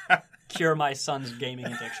 Yeah. Cure my son's gaming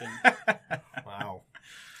addiction. Wow.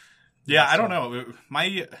 Yeah, I don't know.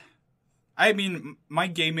 My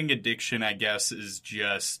gaming addiction, I guess, is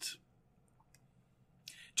just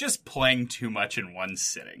playing too much in one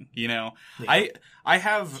sitting. Yeah.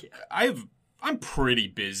 I'm pretty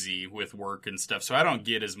busy with work and stuff, so I don't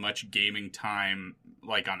get as much gaming time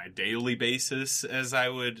like on a daily basis as I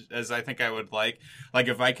think I would like. Like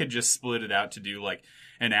if I could just split it out to do like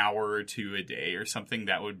an hour or two a day or something,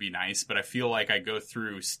 that would be nice. But I feel like I go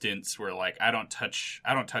through stints where like I don't touch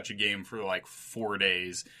a game for like 4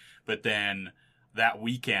 days, but then that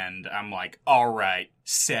weekend I'm like, all right,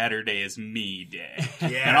 Saturday is me day.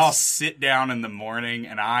 Yes. And I'll sit down in the morning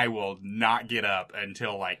and I will not get up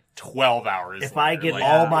until like 12 hours If later. I get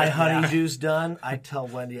all my honeydews done, I tell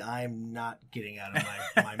Wendy I'm not getting out of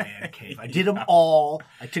my man cave. I did them all.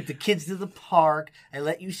 I took the kids to the park. I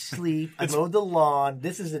let you sleep. I mowed the lawn.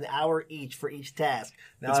 This is an hour each for each task.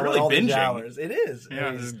 Now it's I really all these binging. Hours. It is.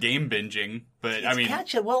 Yeah, this is game binging. But It's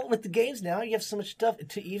catch up. Well, with the games now, you have so much stuff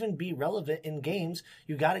to even be relevant in games.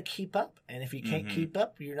 You got to keep up, and if you can't keep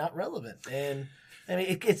up, you're not relevant. And I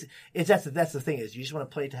mean, that's the thing is, you just want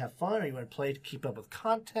to play to have fun, or you want to play to keep up with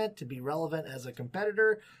content, to be relevant as a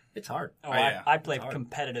competitor. It's hard. Oh, I play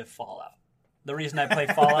competitive Fallout. The reason I play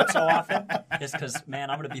Fallout so often is because,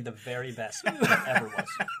 man, I'm going to be the very best that ever was.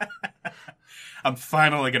 I'm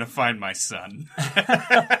finally going to find my son.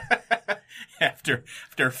 After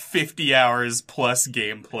 50 hours plus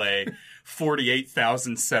gameplay,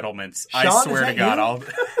 48,000 settlements. Sean, I swear to God, I'll.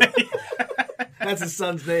 That's his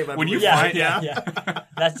son's name. When you find,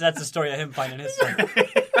 that's the story of him finding his son.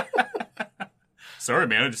 Sorry,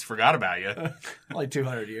 man, I just forgot about you. Only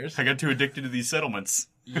 200 years. I got too addicted to these settlements.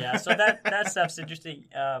 Yeah, so that stuff's interesting.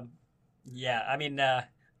 Yeah, I mean,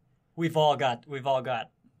 we've all got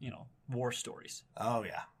war stories. Oh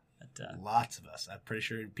yeah. Lots of us. I'm pretty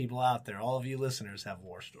sure people out there, all of you listeners, have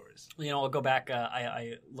war stories. I'll go back.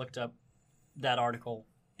 I looked up that article,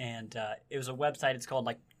 and it was a website. It's called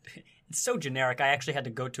it's so generic. I actually had to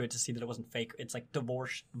go to it to see that it wasn't fake. It's like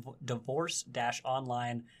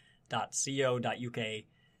divorce-online.co.uk,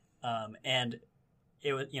 and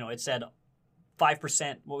it was it said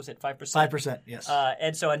 5%. What was it? 5%. 5%. Yes.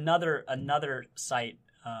 And so another site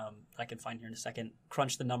I can find here in a second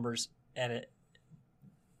crunched the numbers, and it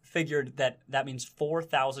figured that means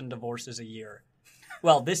 4,000 divorces a year.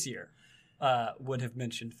 Well, this year would have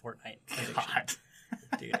mentioned Fortnite addiction. God.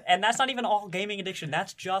 Dude. And that's not even all gaming addiction.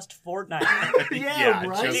 That's just Fortnite. Yeah,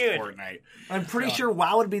 right? Just Dude. Fortnite. I'm pretty sure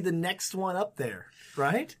WoW would be the next one up there,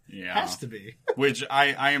 right? Yeah. Has to be. Which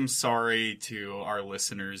I am sorry to our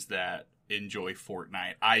listeners that enjoy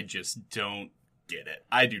Fortnite. I just don't get it.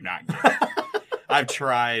 I do not get it. I've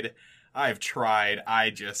tried. I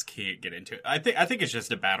just can't get into it. I think it's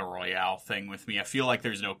just a battle royale thing with me. I feel like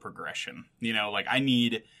there's no progression. You know, like I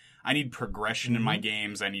need progression in my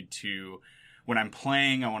games. I need to, when I'm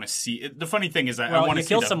playing, I want to see. The funny thing is, I want to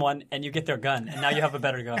kill someone and you get their gun, and now you have a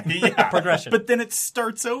better gun. Yeah, progression. But then it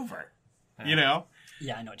starts over. You know.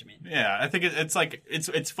 Yeah, I know what you mean. Yeah, I think it's like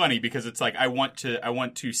it's funny because it's like I want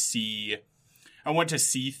to see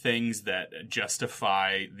things that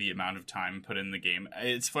justify the amount of time put in the game.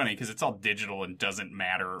 It's funny because it's all digital and doesn't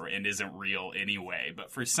matter and isn't real anyway.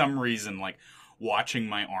 But for some reason, like watching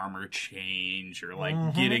my armor change or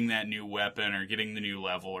like getting that new weapon or getting the new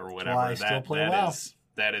level or whatever,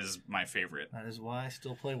 that is my favorite. That is why I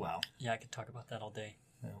still play WoW. Yeah, I could talk about that all day.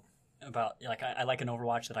 Yeah. About like I like an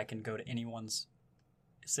Overwatch that I can go to anyone's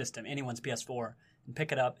system, anyone's PS4, and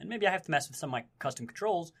pick it up, and maybe I have to mess with some of my custom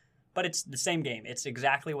controls. But it's the same game. It's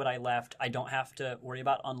exactly what I left. I don't have to worry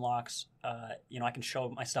about unlocks. I can show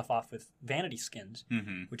my stuff off with vanity skins,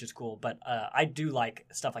 which is cool. But I do like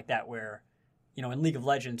stuff like that where, in League of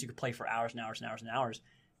Legends, you could play for hours and hours and hours and hours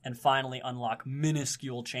and finally unlock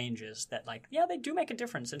minuscule changes that, like, yeah, they do make a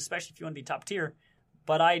difference, and especially if you want to be top tier.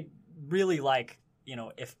 But I really like,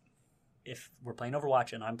 if we're playing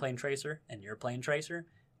Overwatch and I'm playing Tracer and you're playing Tracer,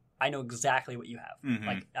 I know exactly what you have.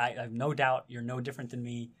 Like, I have no doubt you're no different than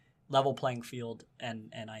me. Level playing field,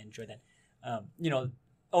 and I enjoy that.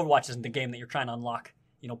 Overwatch isn't the game that you're trying to unlock,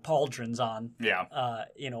 pauldrons on. Yeah.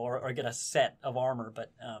 Or get a set of armor.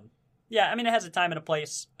 But, it has a time and a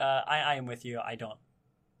place. I am with you. I don't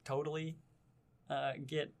totally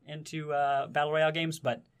get into Battle Royale games,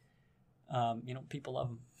 but, people love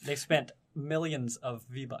them. They've spent millions of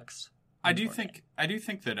V-Bucks. I do think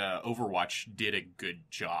that Overwatch did a good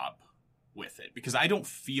job with it, because I don't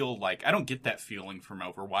get that feeling from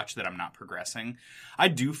Overwatch that I'm not progressing. I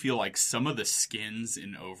do feel like some of the skins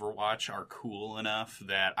in Overwatch are cool enough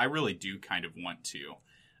that I really do kind of want to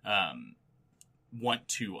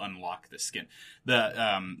unlock the skin.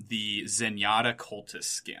 The Zenyatta Cultist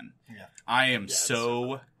skin. Yeah. I am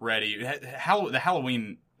so ready. The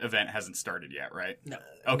Halloween event hasn't started yet, right? No.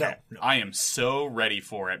 Okay. No. I am so ready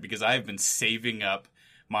for it because I have been saving up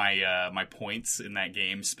my points in that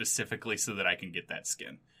game specifically so that I can get that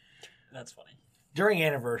skin. That's funny. During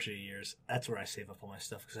anniversary years, that's where I save up all my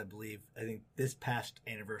stuff, because I think this past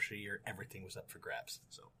anniversary year, everything was up for grabs.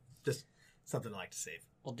 So just something I like to save.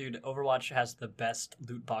 Well, dude, Overwatch has the best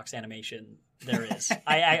loot box animation there is.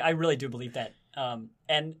 I really do believe that.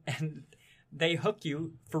 And they hook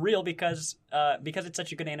you for real because it's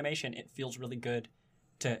such a good animation. It feels really good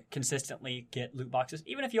to consistently get loot boxes,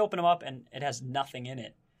 even if you open them up and it has nothing in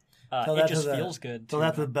it. It just feels good. So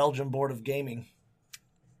that's the Belgian Board of Gaming.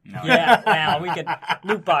 No. Yeah, now we could.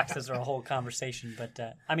 Loot boxes are a whole conversation, but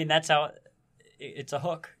that's how it's a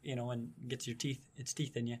hook, and gets its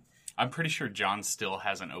teeth in you. I'm pretty sure John still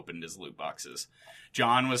hasn't opened his loot boxes.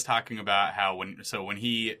 John was talking about how when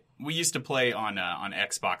we used to play on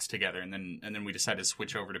Xbox together, and then we decided to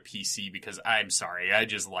switch over to PC because I'm sorry, I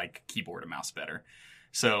just like keyboard and mouse better.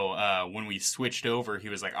 So when we switched over, he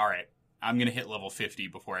was like, all right, I'm going to hit level 50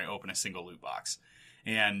 before I open a single loot box.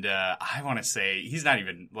 And I want to say he's not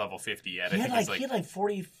even level 50 yet. He had like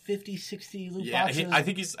 40, 50, 60 loot boxes. I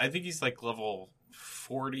think he's like level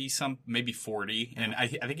 40, maybe 40. And I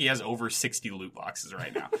think he has over 60 loot boxes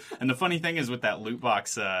right now. And the funny thing is with that loot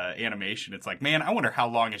box animation, it's like, man, I wonder how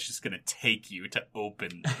long it's just going to take you to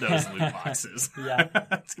open those loot boxes. Yeah.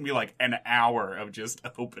 It's going to be like an hour of just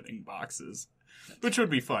opening boxes, which would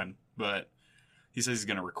be fun. But he says he's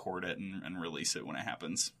going to record it and release it when it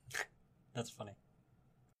happens. That's funny.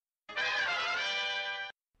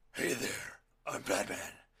 Hey there, I'm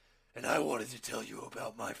Batman, and I wanted to tell you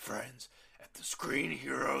about my friends at the Screen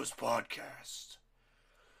Heroes Podcast.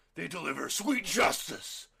 They deliver sweet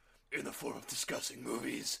justice in the form of discussing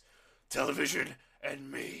movies, television,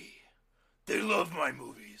 and me. They love my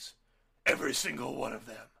movies, every single one of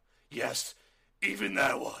them. Yes, even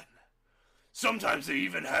that one. Sometimes they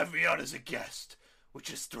even have me on as a guest,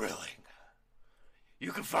 which is thrilling.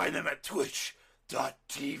 You can find them at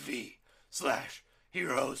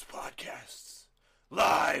twitch.tv/Heroes Podcasts,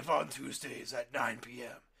 live on Tuesdays at 9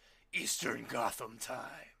 p.m. Eastern Gotham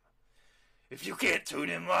time. If you can't tune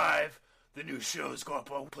in live, the new shows go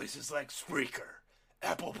up on places like Spreaker,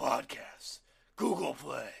 Apple Podcasts, Google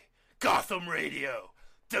Play, Gotham Radio,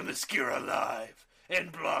 Themyscira Live,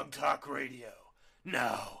 and Blog Talk Radio.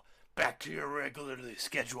 Now, back to your regularly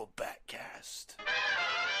scheduled Batcast.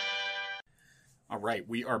 All right,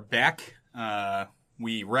 we are back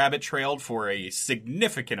we rabbit trailed for a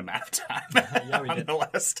significant amount of time Yeah, we on did. the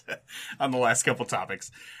last couple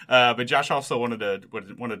topics. But Josh also wanted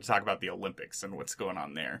to talk about the Olympics and what's going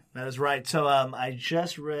on there. That is right. So I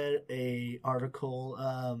just read a article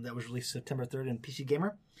that was released September 3rd in PC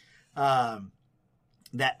Gamer.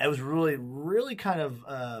 That it was really, really kind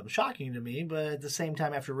of shocking to me, but at the same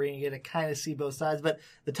time, after reading it, I kind of see both sides. But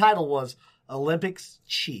the title was Olympics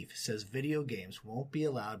Chief says video games won't be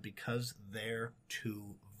allowed because they're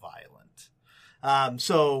too violent.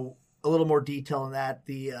 So a little more detail on that.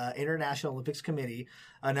 The International Olympics Committee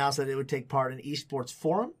announced that it would take part in esports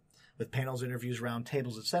forum with panels, interviews, round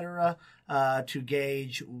tables, etc., to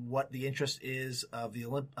gauge what the interest is of the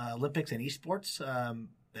Olympics and esports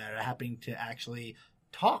that are happening to actually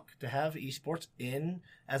to have esports in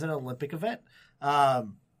as an Olympic event.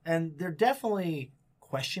 And they're definitely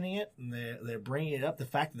questioning it, and they're bringing it up. The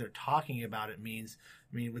fact that they're talking about it means,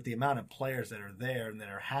 with the amount of players that are there and that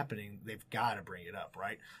are happening, they've got to bring it up,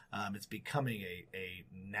 right? It's becoming a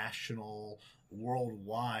national,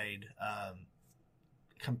 worldwide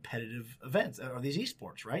competitive events, or these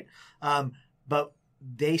esports, right? But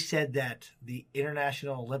they said that the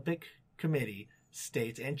International Olympic Committee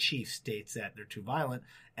states and chief states that they're too violent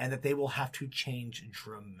and that they will have to change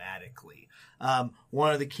dramatically.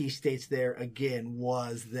 One of the key states there, again,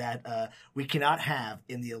 was that we cannot have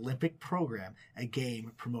in the Olympic program a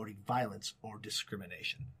game promoting violence or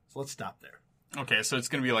discrimination. So let's stop there. Okay, so it's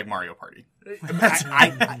going to be like Mario Party.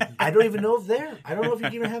 I don't even know if I don't know if you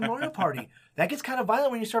can even have Mario Party. That gets kind of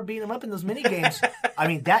violent when you start beating them up in those mini games.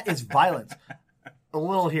 That is violence. A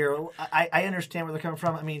little here. I understand where they're coming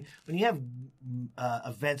from. When you have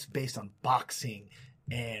events based on boxing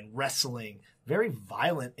and wrestling, very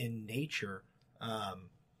violent in nature,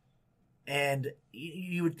 and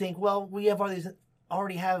you would think, well, we have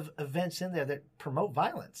already have events in there that promote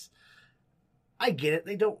violence. I get it.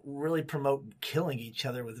 They don't really promote killing each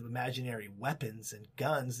other with imaginary weapons and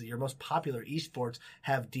guns. Your most popular esports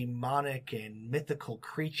have demonic and mythical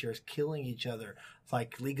creatures killing each other,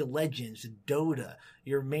 like League of Legends, Dota,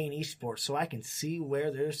 your main esports. So I can see where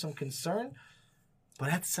there's some concern. But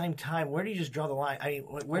at the same time, where do you just draw the line?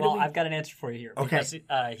 I've got an answer for you here. Okay.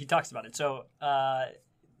 Because he talks about it. So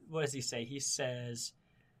what does he say? He says...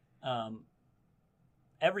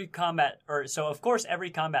 every combat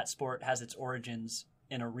sport has its origins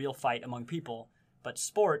in a real fight among people, but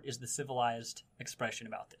sport is the civilized expression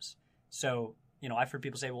about this. So, I've heard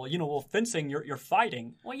people say, well, fencing, you're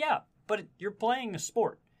fighting. Well, yeah, but you're playing a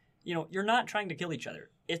sport. You're not trying to kill each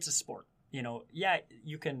other. It's a sport. Yeah,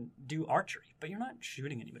 you can do archery, but you're not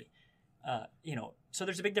shooting anybody. So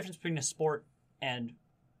there's a big difference between a sport and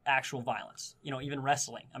actual violence. Even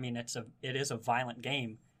wrestling. It is a violent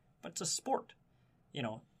game, but it's a sport.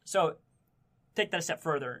 So take that a step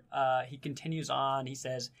further. He continues on. He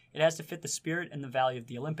says, it has to fit the spirit and the value of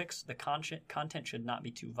the Olympics. The content should not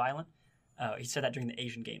be too violent. He said that during the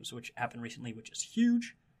Asian Games, which happened recently, which is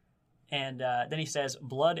huge. And then he says,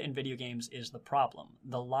 blood in video games is the problem.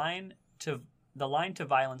 The line to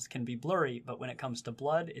violence can be blurry, but when it comes to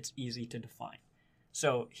blood, it's easy to define.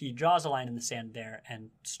 So he draws a line in the sand there and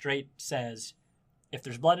straight says, if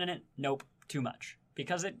there's blood in it, nope, too much.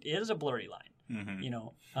 Because it is a blurry line.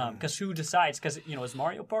 Mm-hmm. Because who decides? Because, it's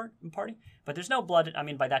Mario Party, but there's no blood.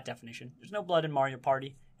 By that definition, there's no blood in Mario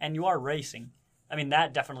Party, and you are racing.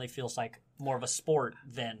 That definitely feels like more of a sport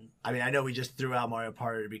than. I know we just threw out Mario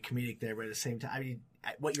Party to be comedic there, but at the same time,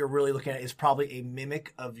 what you're really looking at is probably a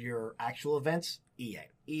mimic of your actual events. EA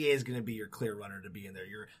is going to be your clear runner to be in there.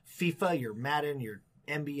 Your FIFA, your Madden, your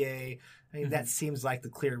NBA. That seems like the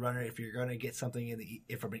clear runner. If you're going to get something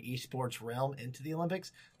from an esports realm into the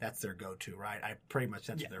Olympics, that's their go-to, right? That's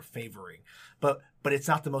what they're favoring. But it's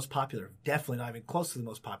not the most popular. Definitely not even close to the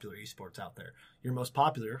most popular esports out there. Your most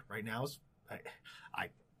popular right now is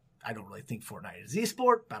I don't really think Fortnite is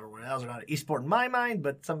esport. Battle Royales are not an esport in my mind,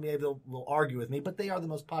 but some maybe will argue with me. But they are the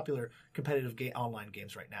most popular competitive online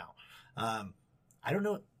games right now. I don't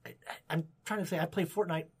know. I'm trying to say I play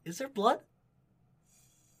Fortnite. Is there blood?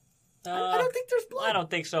 I don't think there's blood. I don't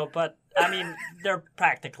think so, but there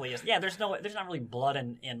practically is. Yeah, there's not really blood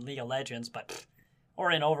in League of Legends,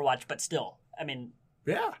 or in Overwatch, but still, yeah,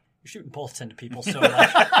 you're shooting bullets into people, so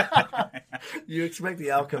you expect the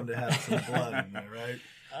outcome to have some blood in there, right?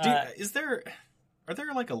 Are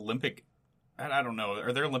there like Olympic? I don't know.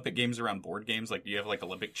 Are there Olympic games around board games? Like, do you have like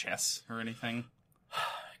Olympic chess or anything?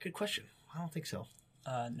 Good question. I don't think so.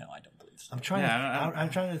 No, I don't believe so. I'm trying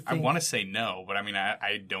to think. I want to say no, but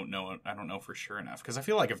I don't know. I don't know for sure enough because I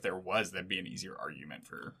feel like if there was, that'd be an easier argument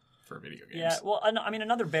for for video games. Yeah, well, I mean,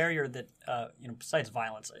 another barrier that, besides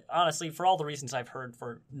violence, honestly, for all the reasons I've heard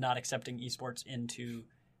for not accepting esports into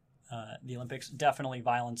the Olympics, definitely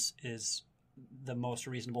violence is the most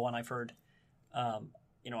reasonable one I've heard.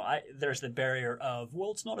 There's the barrier of,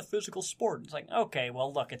 well, it's not a physical sport. It's like, okay,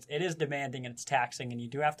 well, look, it is demanding and it's taxing and you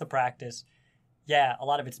do have to practice. Yeah, a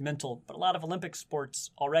lot of it's mental, but a lot of Olympic sports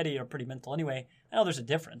already are pretty mental anyway. I know there's a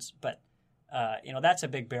difference, but, that's a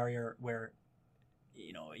big barrier where,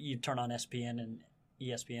 you turn on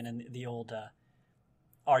ESPN and the old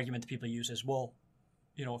argument that people use is, well,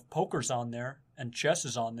 if poker's on there and chess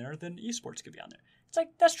is on there, then esports could be on there. It's like,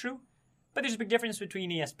 that's true. But there's a big difference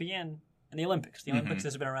between ESPN and the Olympics. The Olympics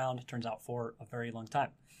has been around, it turns out, for a very long time.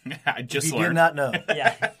 I just you learned. did not know.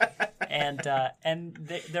 Yeah. And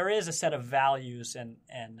there is a set of values and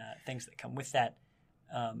things that come with that.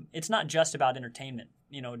 It's not just about entertainment.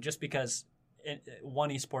 Just because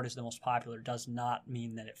one esport is the most popular does not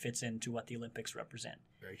mean that it fits into what the Olympics represent.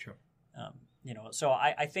 Very true. So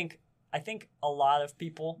I think a lot of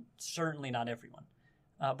people, certainly not everyone,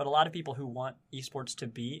 but a lot of people who want esports to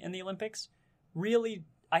be in the Olympics, really,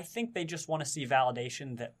 I think they just want to see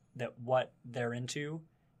validation that what they're into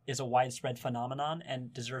is a widespread phenomenon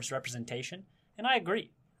and deserves representation. And I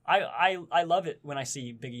agree. I love it when I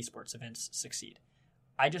see big esports events succeed.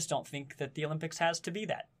 I just don't think that the Olympics has to be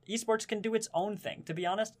that. Esports can do its own thing. To be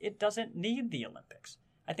honest, it doesn't need the Olympics.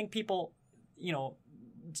 I think people,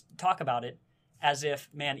 talk about it as if,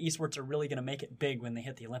 man, esports are really going to make it big when they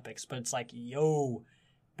hit the Olympics. But it's like,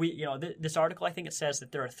 this article, I think it says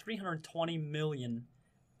that there are 320 million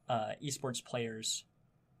esports players.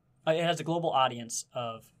 It has a global audience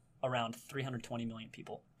of around 320 million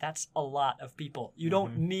people. That's a lot of people. You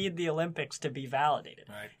don't need the Olympics to be validated.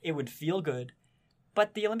 Right. It would feel good.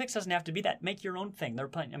 But the Olympics doesn't have to be that. Make your own thing. They're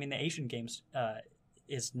playing. I mean, the Asian Games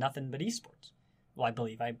is nothing but esports. Well, I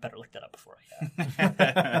believe. I better look that up before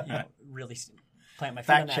I really plant my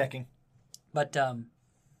feet on that. Fact checking. But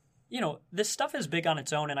this stuff is big on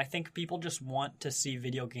its own, and I think people just want to see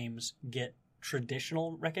video games get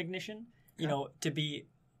traditional recognition. To be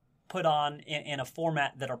put on in a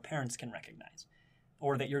format that our parents can recognize,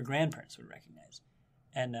 or that your grandparents would recognize.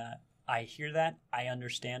 And I hear that. I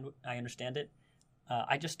understand it.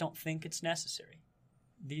 I just don't think it's necessary.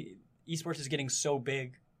 The esports is getting so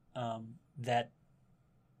big that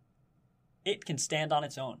it can stand on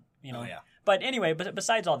its own. Oh, yeah. But anyway,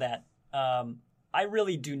 besides all that, I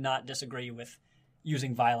really do not disagree with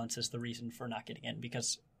using violence as the reason for not getting in,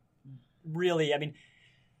 because really, I mean,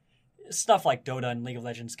 stuff like Dota and League of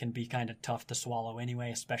Legends can be kind of tough to swallow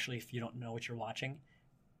anyway, especially if you don't know what you're watching.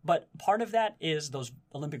 But part of that is those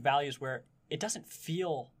Olympic values where it doesn't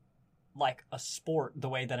feel like a sport the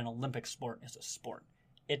way that an Olympic sport is a sport.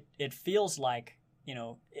 It feels like,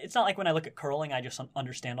 it's not like when I look at curling, I just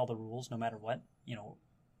understand all the rules no matter what,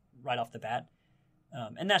 right off the bat.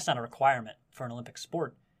 And that's not a requirement for an Olympic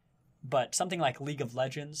sport. But something like League of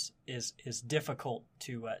Legends is difficult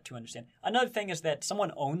to understand. Another thing is that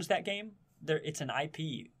someone owns that game. It's an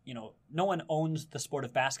IP. No one owns the sport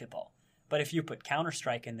of basketball. But if you put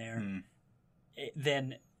Counter-Strike in there,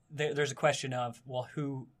 then there's a question of, well,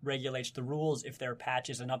 who regulates the rules if there are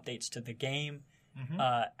patches and updates to the game?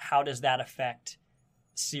 How does that affect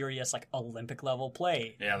serious, like, Olympic level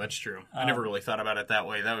play? Yeah, that's true. I never really thought about it that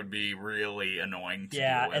way. That would be really annoying to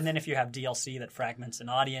deal with. And then if you have DLC that fragments an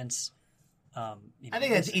audience, I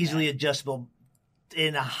think that's easily adjustable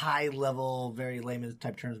in a high level, very layman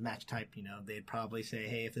type terms, match type. They'd probably say,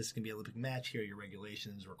 hey, if this is going to be an Olympic match, here are your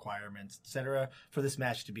regulations, requirements, etc., for this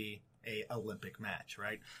match to be a Olympic match,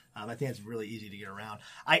 right? I think it's really easy to get around.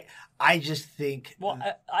 I just think... Well,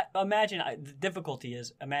 I imagine the difficulty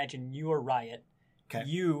is, imagine you are Riot. Okay.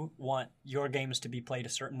 You want your games to be played a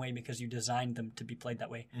certain way because you designed them to be played that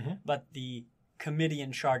way. But the committee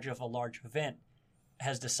in charge of a large event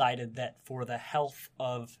has decided that for the health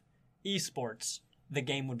of esports, the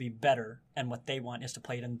game would be better, and what they want is to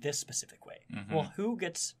play it in this specific way. Well, who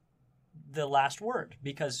gets the last word?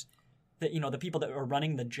 Because the people that are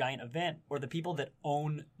running the giant event, or the people that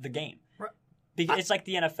own the game. Right. Because it's like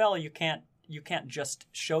the NFL. You can't just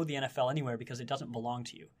show the NFL anywhere because it doesn't belong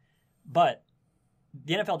to you. But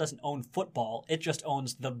the NFL doesn't own football. It just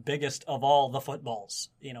owns the biggest of all the footballs.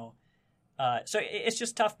 So it's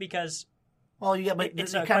just tough because... Well, but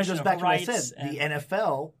it's it kind of goes back to what I said. and- The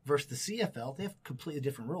NFL versus the CFL, they have completely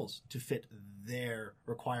different rules to fit their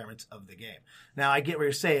requirements of the game. Now, I get what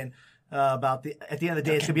you're saying about at the end of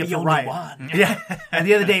the day, it's going to be up to Riot. Yeah. At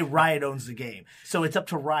the end of the day, Riot owns the game. So it's up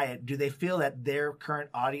to Riot. Do they feel that their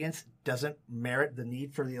current audience doesn't merit the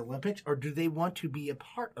need for the Olympics, or do they want to be a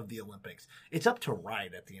part of the Olympics? It's up to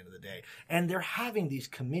Riot at the end of the day. And they're having these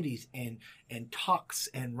committees and talks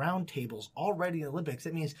and roundtables already in the Olympics.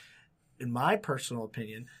 That means, in my personal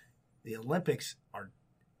opinion, the Olympics are,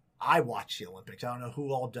 I watch the Olympics. I don't know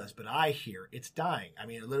who all does, but I hear it's dying. I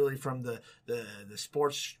mean, literally from the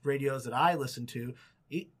sports radios that I listen to,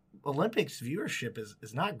 Olympics viewership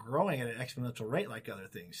is not growing at an exponential rate like other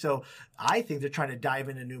things. So I think they're trying to dive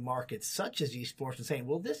into new markets such as esports and saying,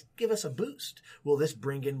 will this give us a boost? Will this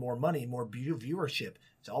bring in more money, more viewership?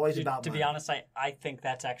 It's always about money. To be honest, I think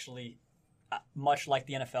that's actually much like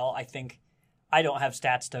the NFL. I think I don't have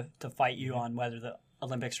stats to fight you on whether the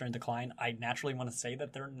Olympics are in decline. I naturally want to say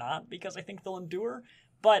that they're not because I think they'll endure.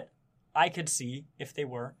 But I could see if they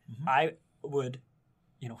were, I would,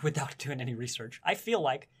 without doing any research, I feel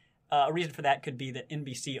like a reason for that could be that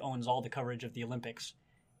NBC owns all the coverage of the Olympics.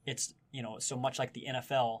 It's, so much like the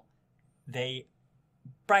NFL, they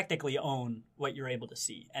practically own what you're able to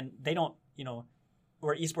see. And they don't,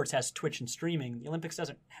 where esports has Twitch and streaming, the Olympics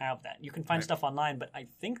doesn't have that. You can find stuff online, but I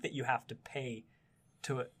think that you have to pay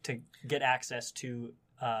to get access to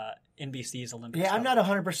NBC's Olympics. Yeah, I'm not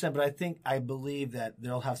 100%, but I believe that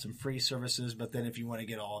they'll have some free services, but then if you want to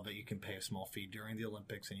get all of it, you can pay a small fee during the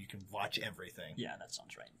Olympics and you can watch everything. Yeah, that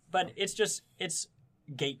sounds right. But it's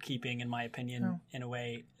gatekeeping, in my opinion, in a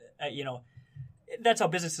way. That's how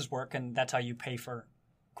businesses work, and that's how you pay for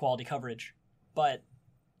quality coverage. But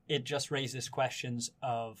it just raises questions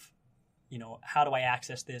of, how do I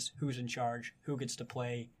access this? Who's in charge? Who gets to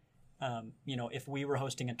play? If we were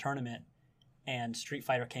hosting a tournament and Street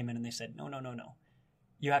Fighter came in and they said, no,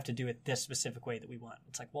 you have to do it this specific way that we want.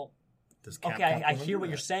 It's like, well, okay, I hear what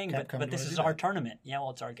you're saying, but this is our tournament. Yeah,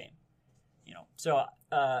 well, it's our game. So,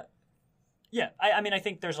 I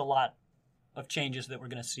think there's a lot of changes that we're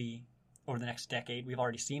going to see over the next decade. We've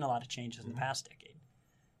already seen a lot of changes in the past decade.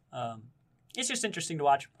 It's just interesting to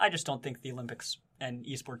watch. I just don't think the Olympics and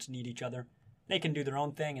esports need each other. They can do their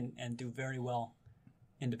own thing and do very well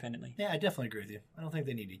independently. Yeah, I definitely agree with you. I don't think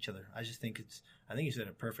they need each other. I just think I think you said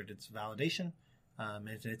it perfect. It's validation.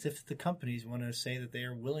 It's if the companies want to say that they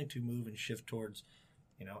are willing to move and shift towards,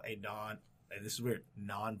 this is weird,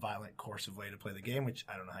 non-violent, coercive way to play the game, which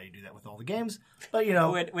I don't know how you do that with all the games. But,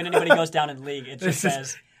 When anybody goes down in League, it just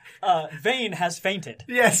says, Vayne has fainted.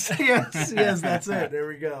 Yes, that's it. There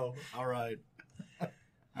we go. All right.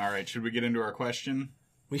 Should we get into our question?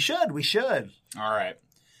 We should. All right.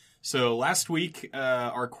 So last week,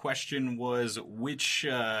 our question was which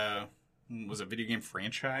was a video game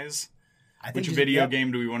franchise? Which video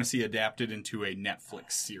game do we want to see adapted into a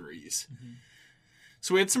Netflix series? Mm-hmm.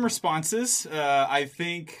 So we had some responses. I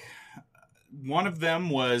think one of them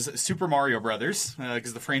was Super Mario Brothers,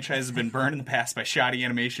 because the franchise has been burned in the past by shoddy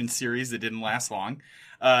animation series that didn't last long.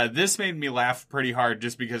 This made me laugh pretty hard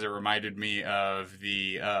just because it reminded me of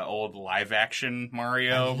the old live-action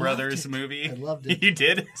Mario Brothers movie. I loved it. You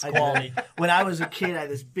did? Quality. When I was a kid, I had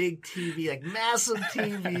this big TV, like massive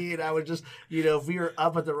TV, and I would just, if we were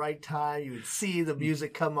up at the right time, you would see the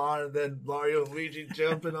music come on, and then Mario and Luigi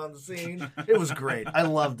jumping on the scene. It was great. I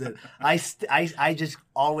loved it. I just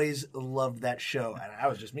always loved that show, and I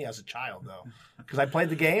was just me. I was a child, though, because I played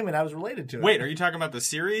the game, and I was related to it. Wait, are you talking about the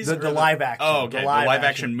series? The live action. Oh, okay. The live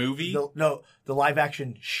action movie? The live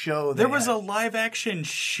action show. There was a live action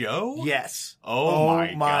show? Yes. Oh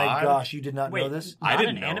my gosh, you did not know this? I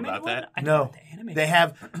didn't know about that. No. They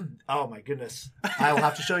have, oh my goodness. I will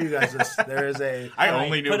have to show you guys this. There is I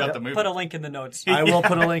only knew about the movie. Put a link in the notes. I will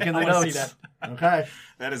put a link in the notes. See that. Okay.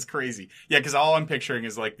 That is crazy. Yeah, because all I'm picturing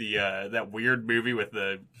is like the that weird movie with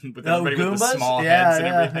everybody with the small heads and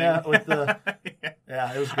everything.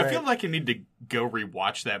 Yeah, it was great. I feel like I need to go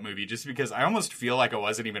rewatch that movie just because I almost feel like I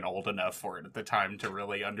wasn't even old enough for it at the time to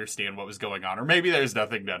really understand what was going on. Or maybe there's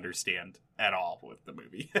nothing to understand at all with the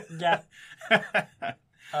movie. Yeah.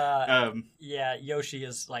 Yoshi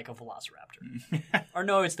is like a velociraptor. Or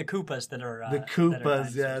no, it's the Koopas that are... the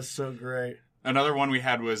Koopas, it's so great. Another one we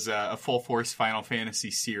had was a Full Force Final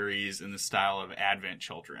Fantasy series in the style of Advent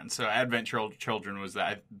Children. So Advent Children was,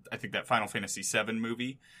 I think, that Final Fantasy VII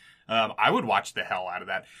movie. I would watch the hell out of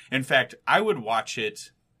that. In fact, I would watch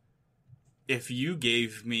it if you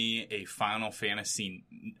gave me a Final Fantasy.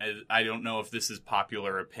 I don't know if this is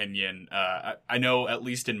popular opinion. I know, at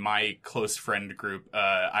least in my close friend group,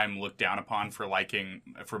 I'm looked down upon for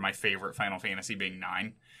my favorite Final Fantasy being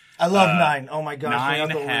 9. I love 9. Oh my gosh. 9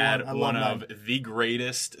 had one of the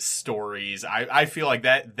greatest stories. I feel like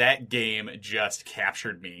that game just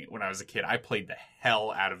captured me when I was a kid. I played the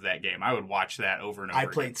hell out of that game. I would watch that over and over again.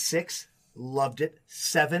 I played 6. loved it.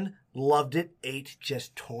 7, loved it. 8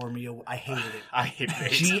 just tore me away. I hated it. I hated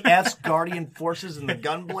it. GF's Guardian Forces and the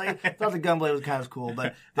Gunblade. I thought the Gunblade was kind of cool,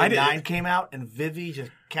 but then 9 came out and Vivi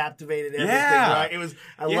just captivated everything. Yeah. Right? It was.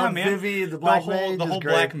 I love Vivi, the Black Mage. The whole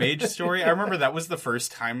great. Black Mage story. I remember that was the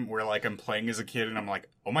first time where like I'm playing as a kid and I'm like,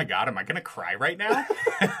 oh my god, am I gonna cry right now?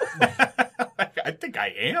 I think I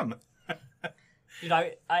am. You know,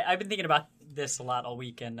 I've been thinking about this a lot all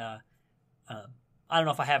week, and I don't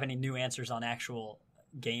know if I have any new answers on actual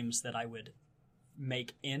games that I would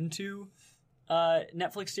make into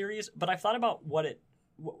Netflix series, but I've thought about what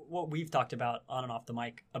we've talked about on and off the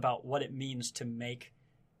mic about what it means to make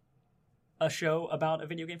a show about a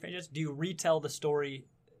video game franchise. Do you retell the story?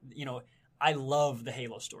 You know, I love the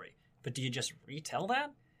Halo story, but do you just retell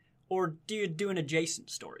that, or do you do an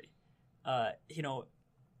adjacent story? You know,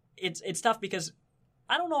 it's tough because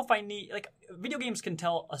I don't know if I need, like, video games can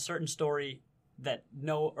tell a certain story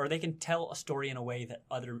or they can tell a story in a way that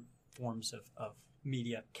other forms of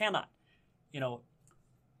media cannot. You know,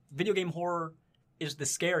 video game horror is the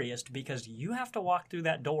scariest because you have to walk through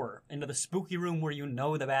that door into the spooky room where you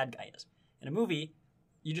know the bad guy is. In a movie,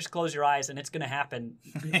 you just close your eyes and it's going to happen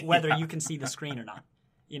whether you can see the screen or not.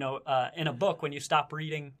 You know, in a book, when you stop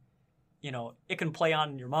reading, you know, it can play on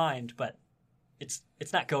in your mind, but it's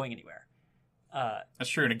not going anywhere. That's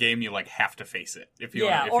true. In a game, you like have to face it if you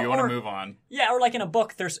want to move on. Yeah, or like in a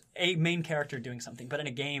book, there's a main character doing something, but in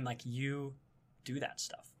a game, like you do that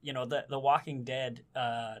stuff. You know, the Walking Dead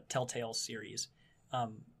Telltale series. I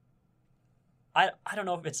don't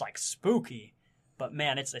know if it's like spooky, but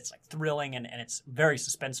man, it's like thrilling and it's very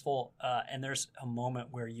suspenseful. And there's a moment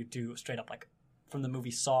where you do straight up like from the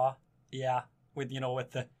movie Saw, with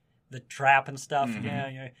the trap and stuff. Mm-hmm.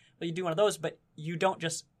 Yeah. But you do one of those, but you don't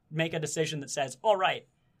just make a decision that says, all right,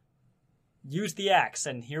 use the axe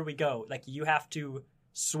and here we go. Like, you have to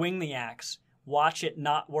swing the axe, watch it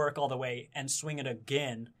not work all the way, and swing it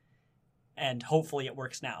again, and hopefully it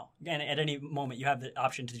works now. And at any moment, you have the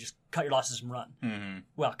option to just cut your losses and run. Mm-hmm.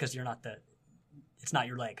 Well, because it's not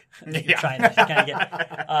your leg. You're trying to kind of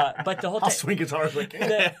get. But the whole I'll swing as hard as I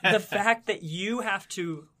can. The fact that you have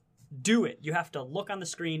to do it, you have to look on the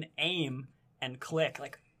screen, aim, and click.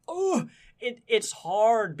 Like, oh, it's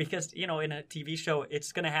hard because, you know, in a TV show,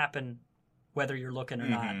 it's going to happen whether you're looking or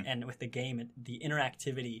not. And with the game, the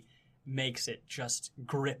interactivity makes it just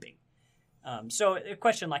gripping. So a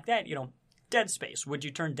question like that, you know, Dead Space. Would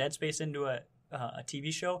you turn Dead Space into a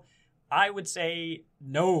TV show? I would say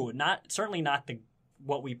no, certainly not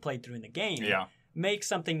what we played through in the game. Yeah. Make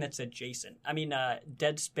something that's adjacent. I mean,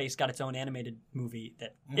 Dead Space got its own animated movie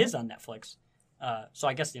that is on Netflix. So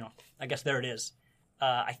I guess there it is.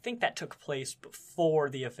 I think that took place before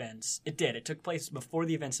the events. It did. It took place before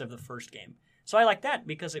the events of the first game. So I like that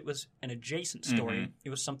because it was an adjacent story. Mm-hmm. It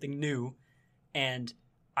was something new, and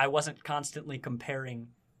I wasn't constantly comparing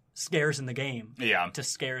scares in the game to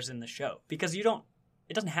scares in the show because it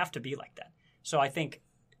doesn't have to be like that. So I think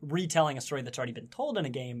retelling a story that's already been told in a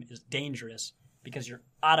game is dangerous because you're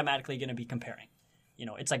automatically going to be comparing. You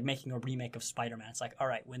know, it's like making a remake of Spider-Man. It's like, all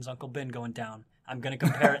right, when's Uncle Ben going down? I'm going to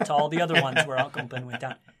compare it to all the other ones where Uncle Ben went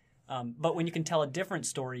down. But when you can tell a different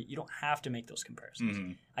story, you don't have to make those comparisons.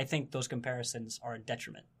 Mm-hmm. I think those comparisons are a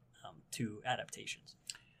detriment to adaptations.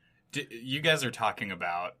 You guys are talking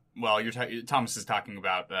about, Thomas is talking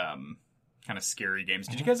about kind of scary games.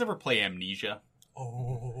 Did you guys ever play Amnesia?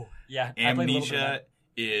 Oh, yeah. Amnesia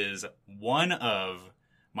is one of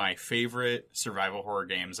my favorite survival horror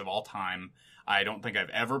games of all time. I don't think I've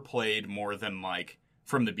ever played more than like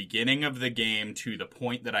from the beginning of the game to the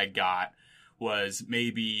point that I got was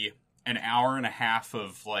maybe an hour and a half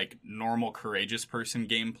of like normal courageous person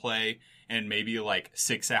gameplay and maybe like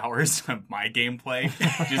 6 hours of my gameplay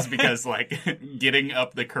just because like getting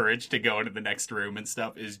up the courage to go into the next room and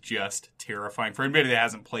stuff is just terrifying. For anybody that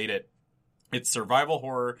hasn't played it, it's survival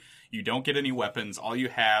horror. You don't get any weapons. All you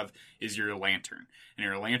have is your lantern. And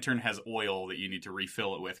your lantern has oil that you need to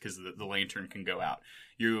refill it with because the lantern can go out.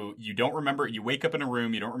 You don't remember. You wake up in a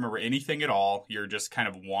room. You don't remember anything at all. You're just kind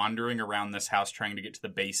of wandering around this house trying to get to the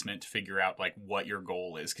basement to figure out like what your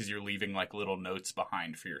goal is because you're leaving like little notes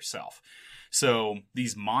behind for yourself. So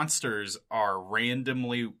these monsters are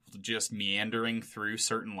randomly just meandering through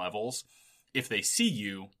certain levels. If they see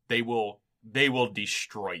you, they will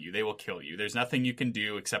destroy you. They will kill you. There's nothing you can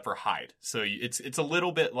do except for hide. So it's a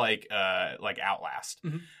little bit like Outlast.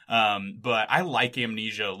 Mm-hmm. But I like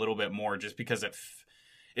Amnesia a little bit more just because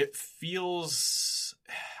it feels,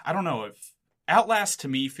 I don't know, Outlast to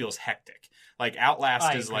me feels hectic. Like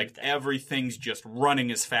Outlast is like everything's just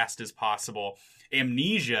running as fast as possible.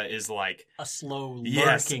 Amnesia is like a slow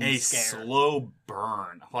lurking scare. Scare. Slow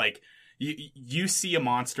burn. Like you see a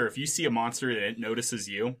monster. If you see a monster and it notices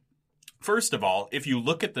you, first of all, if you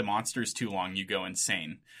look at the monsters too long, you go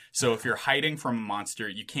insane. So if you're hiding from a monster,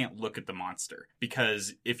 you can't look at the monster,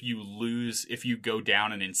 because if you go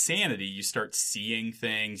down in insanity, you start seeing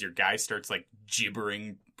things. Your guy starts like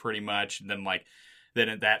gibbering pretty much, and then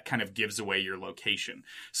that kind of gives away your location.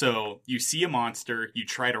 So you see a monster, you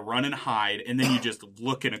try to run and hide, and then you just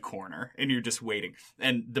look in a corner and you're just waiting.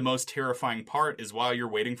 And the most terrifying part is while you're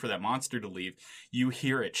waiting for that monster to leave, you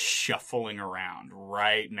hear it shuffling around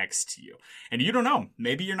right next to you. And you don't know,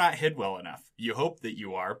 maybe you're not hid well enough. You hope that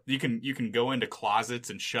you are. You can go into closets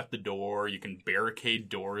and shut the door. You can barricade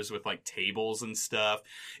doors with like tables and stuff.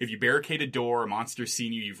 If you barricade a door, a monster's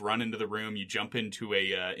seen you, you've run into the room, you jump into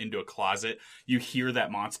a closet, you hear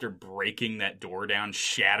that monster breaking that door down,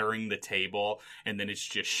 shattering the table, and then it's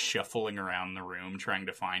just shuffling around the room trying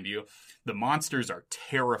to find you. The monsters are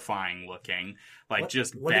terrifying looking, like what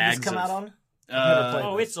bags did this come of... out on? Never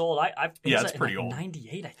played this. It's old. It's pretty old.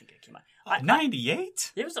 98, I think it came out.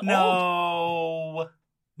 98? It was old. No.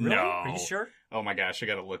 Really? No. Are you sure? Oh my gosh, I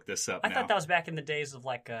gotta look this up I now. thought that was back in the days of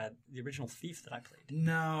like the original Thief that I played.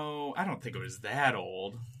 No, I don't think it was that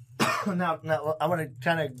old. Now, I want to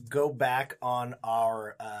kind of go back on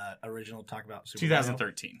our original talk about Super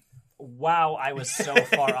 2013. Wow, I was so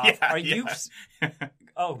far off. Yeah, Are you? yeah.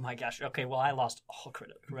 Oh my gosh. Okay, well, I lost all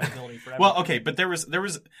credibility forever. Well, okay, but there was.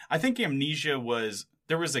 I think Amnesia was.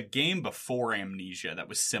 There was a game before Amnesia that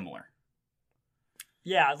was similar.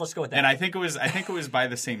 Yeah, let's go with that. And I think it was by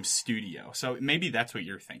the same studio. So maybe that's what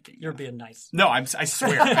you're thinking. You're being nice. No, I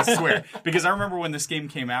swear. Because I remember when this game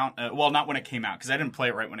came out, well, not when it came out, because I didn't play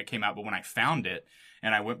it right when it came out, but when I found it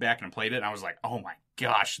and I went back and played it, and I was like, oh my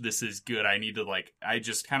gosh, this is good. I need to I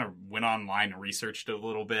just kind of went online and researched it a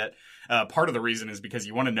little bit. Part of the reason is because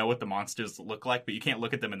you want to know what the monsters look like, but you can't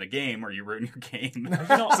look at them in the game or you ruin your game.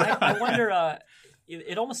 I wonder,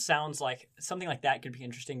 it almost sounds like something like that could be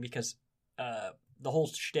interesting because, the whole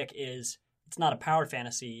shtick is it's not a power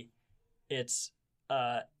fantasy. It's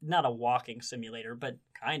not a walking simulator, but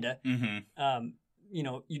kind of. Mm-hmm.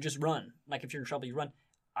 You just run. Like if you're in trouble, you run.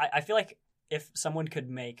 I feel like if someone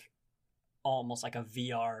could make almost like a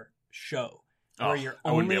VR show where you're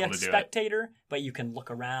only a spectator, but you can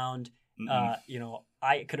look around.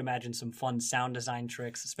 I could imagine some fun sound design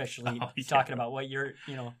tricks, especially talking about what you're,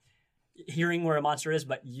 hearing where a monster is,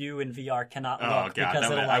 but you in VR cannot look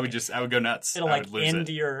because I would go nuts. It'll end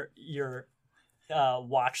your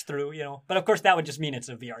watch through, But of course, that would just mean it's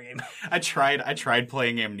a VR game. I tried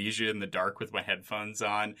playing Amnesia in the dark with my headphones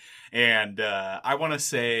on, and I want to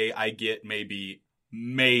say I get maybe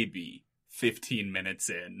 15 minutes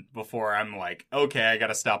in before I'm like, okay, I got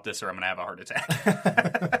to stop this or I'm going to have a heart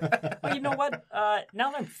attack. Well, you know what?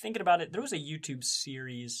 Now that I'm thinking about it, there was a YouTube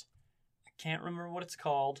series. Can't remember what it's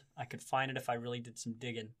called. I could find it if I really did some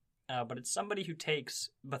digging. But it's somebody who takes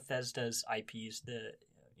Bethesda's IPs, the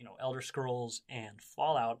Elder Scrolls and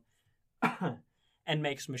Fallout, and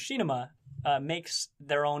makes Machinima makes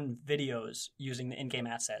their own videos using the in-game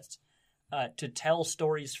assets to tell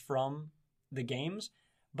stories from the games,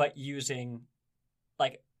 but using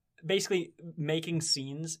basically making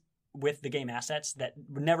scenes with the game assets that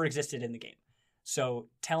never existed in the game. So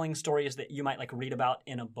telling stories that you might read about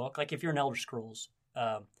in a book, like if you're an Elder Scrolls,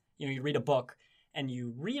 you read a book and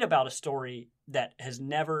you read about a story that has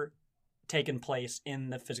never taken place in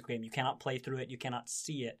the physical game. You cannot play through it, you cannot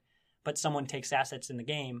see it, but someone takes assets in the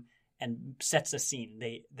game and sets a scene.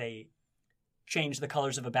 They change the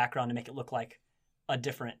colors of a background to make it look like a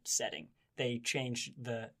different setting. They change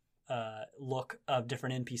the look of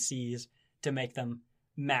different NPCs to make them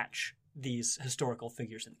match these historical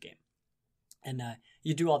figures in the game. And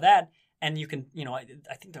you do all that, and you can,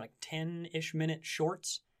 I think they're 10-ish minute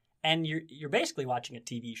shorts, and you're basically watching a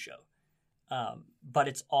TV show. But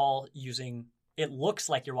it's all using. It looks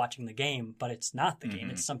like you're watching the game, but it's not the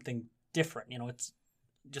game. It's something different. It's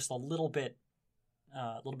just a little bit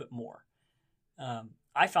more.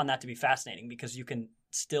 I found that to be fascinating because you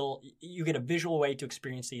get a visual way to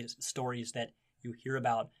experience these stories that you hear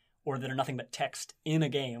about or that are nothing but text in a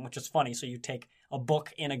game, which is funny. So you take a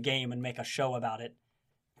book in a game and make a show about it,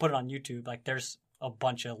 put it on YouTube. There's a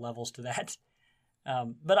bunch of levels to that.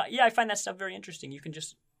 But I find that stuff very interesting. You can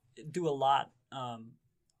just do a lot.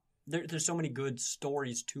 There's so many good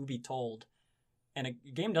stories to be told, and a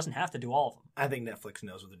game doesn't have to do all of them. I think Netflix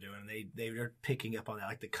knows what they're doing. They're picking up on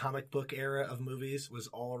that. The comic book era of movies was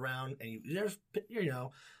all around, and there's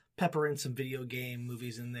pepper in some video game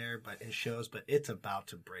movies in there, and shows, but it's about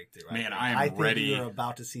to break through. Man, I think ready. You're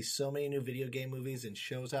about to see so many new video game movies and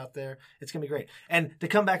shows out there. It's going to be great. And to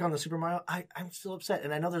come back on the Super Mario, I'm still upset.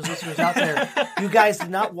 And I know there's listeners out there. You guys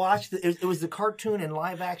did not watch it was the cartoon and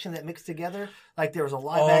live action that mixed together. Like there was a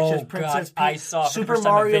live action Princess Peach. I saw Super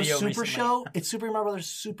Mario Super recently. Show. It's Super Mario Brothers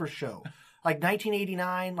Super Show. Like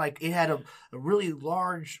 1989, like it had a really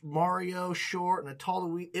large Mario short and a tall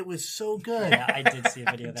Luigi. It was so good. Yeah, I did see a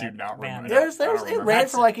video of that. Do not remember. It ran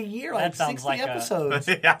for like a year, like that sounds 60 like episodes.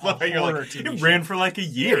 It ran for like a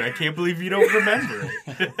year. I can't believe you don't remember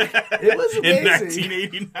it. It was amazing.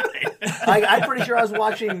 In 1989. I'm pretty sure I was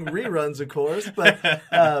watching reruns, of course, but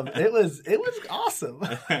it was awesome.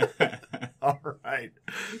 All right.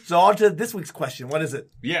 So on to this week's question. What is it?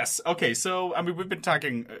 Yes. Okay. So, I mean, we've been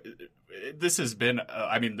talking. This has been,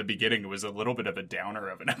 the beginning was a little bit of a downer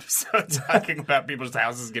of an episode talking about people's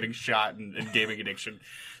houses getting shot and gaming addiction.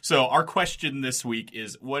 So our question this week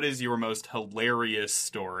is, what is your most hilarious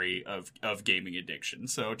story of gaming addiction?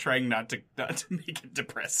 So trying not to make it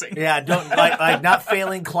depressing. Yeah, don't like not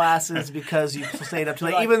failing classes because you stayed up too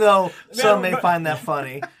late, even though some may find that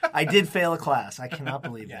funny. I did fail a class. I cannot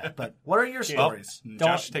believe that. But what are your stories?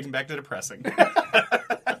 Josh, taking back to depressing.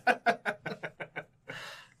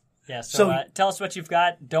 Yeah, so tell us what you've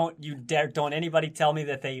got. Don't anybody tell me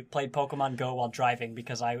that they played Pokemon Go while driving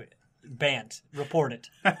because I banned. Report it.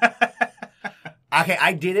 Okay,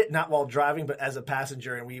 I did it not while driving, but as a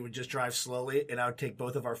passenger, and we would just drive slowly, and I would take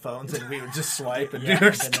both of our phones, and we would just swipe and do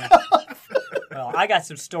our stuff. Well, I got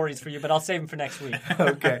some stories for you, but I'll save them for next week.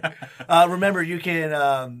 Okay. Remember, you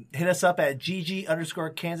can hit us up at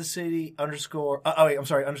 @GG_Kansas City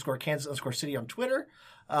 _Kansas _City on Twitter.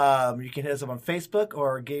 You can hit us up on Facebook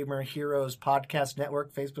or Gamer Heroes Podcast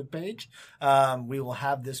Network Facebook page. We will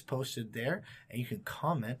have this posted there, and you can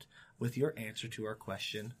comment with your answer to our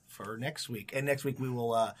question for next week. And next week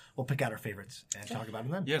we'll pick out our favorites and talk about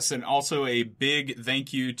them then. Yes, and also a big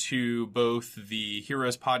thank you to both the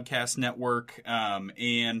Heroes Podcast Network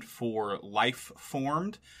and for Life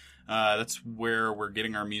Formed. That's where we're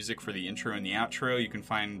getting our music for the intro and the outro. You can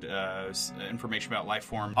find information about Life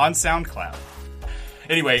Formed on SoundCloud.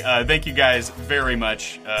 Anyway, thank you guys very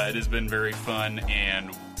much. It has been very fun, and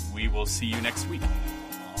we will see you next week.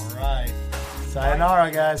 All right. Sayonara,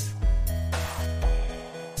 guys.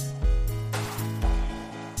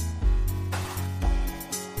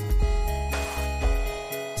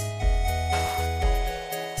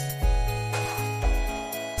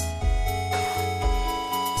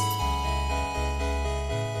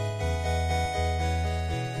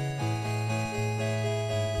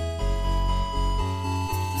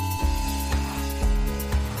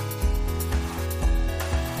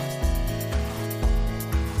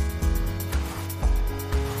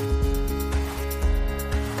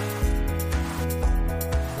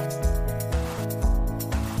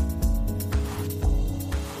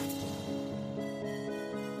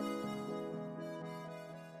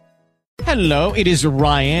 Hello, it is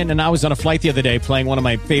Ryan, and I was on a flight the other day playing one of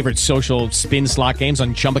my favorite social spin slot games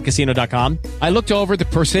on ChumbaCasino.com. I looked over at the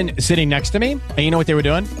person sitting next to me, and you know what they were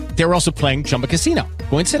doing? They were also playing Chumba Casino.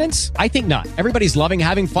 Coincidence? I think not. Everybody's loving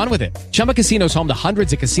having fun with it. Chumba Casino is home to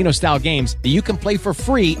hundreds of casino-style games that you can play for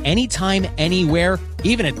free anytime, anywhere,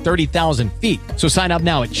 even at 30,000 feet. So sign up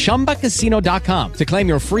now at ChumbaCasino.com to claim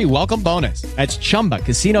your free welcome bonus. That's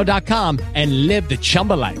ChumbaCasino.com and live the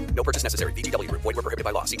Chumba life. No purchase necessary. VGW. Void where prohibited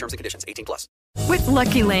by law. See terms and conditions. 18+. With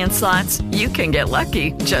Lucky Land Slots, you can get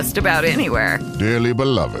lucky just about anywhere. Dearly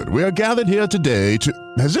beloved, we are gathered here today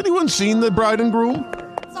to... Has anyone seen the bride and groom?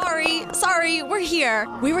 Sorry, we're here.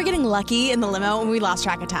 We were getting lucky in the limo and we lost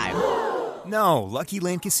track of time. No, Lucky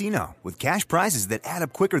Land Casino, with cash prizes that add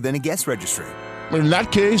up quicker than a guest registry. In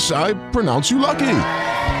that case, I pronounce you lucky.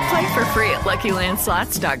 Play for free at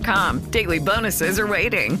LuckyLandSlots.com. Daily bonuses are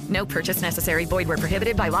waiting. No purchase necessary. Void where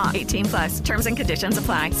prohibited by law. 18+. Terms and conditions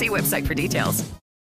apply. See website for details.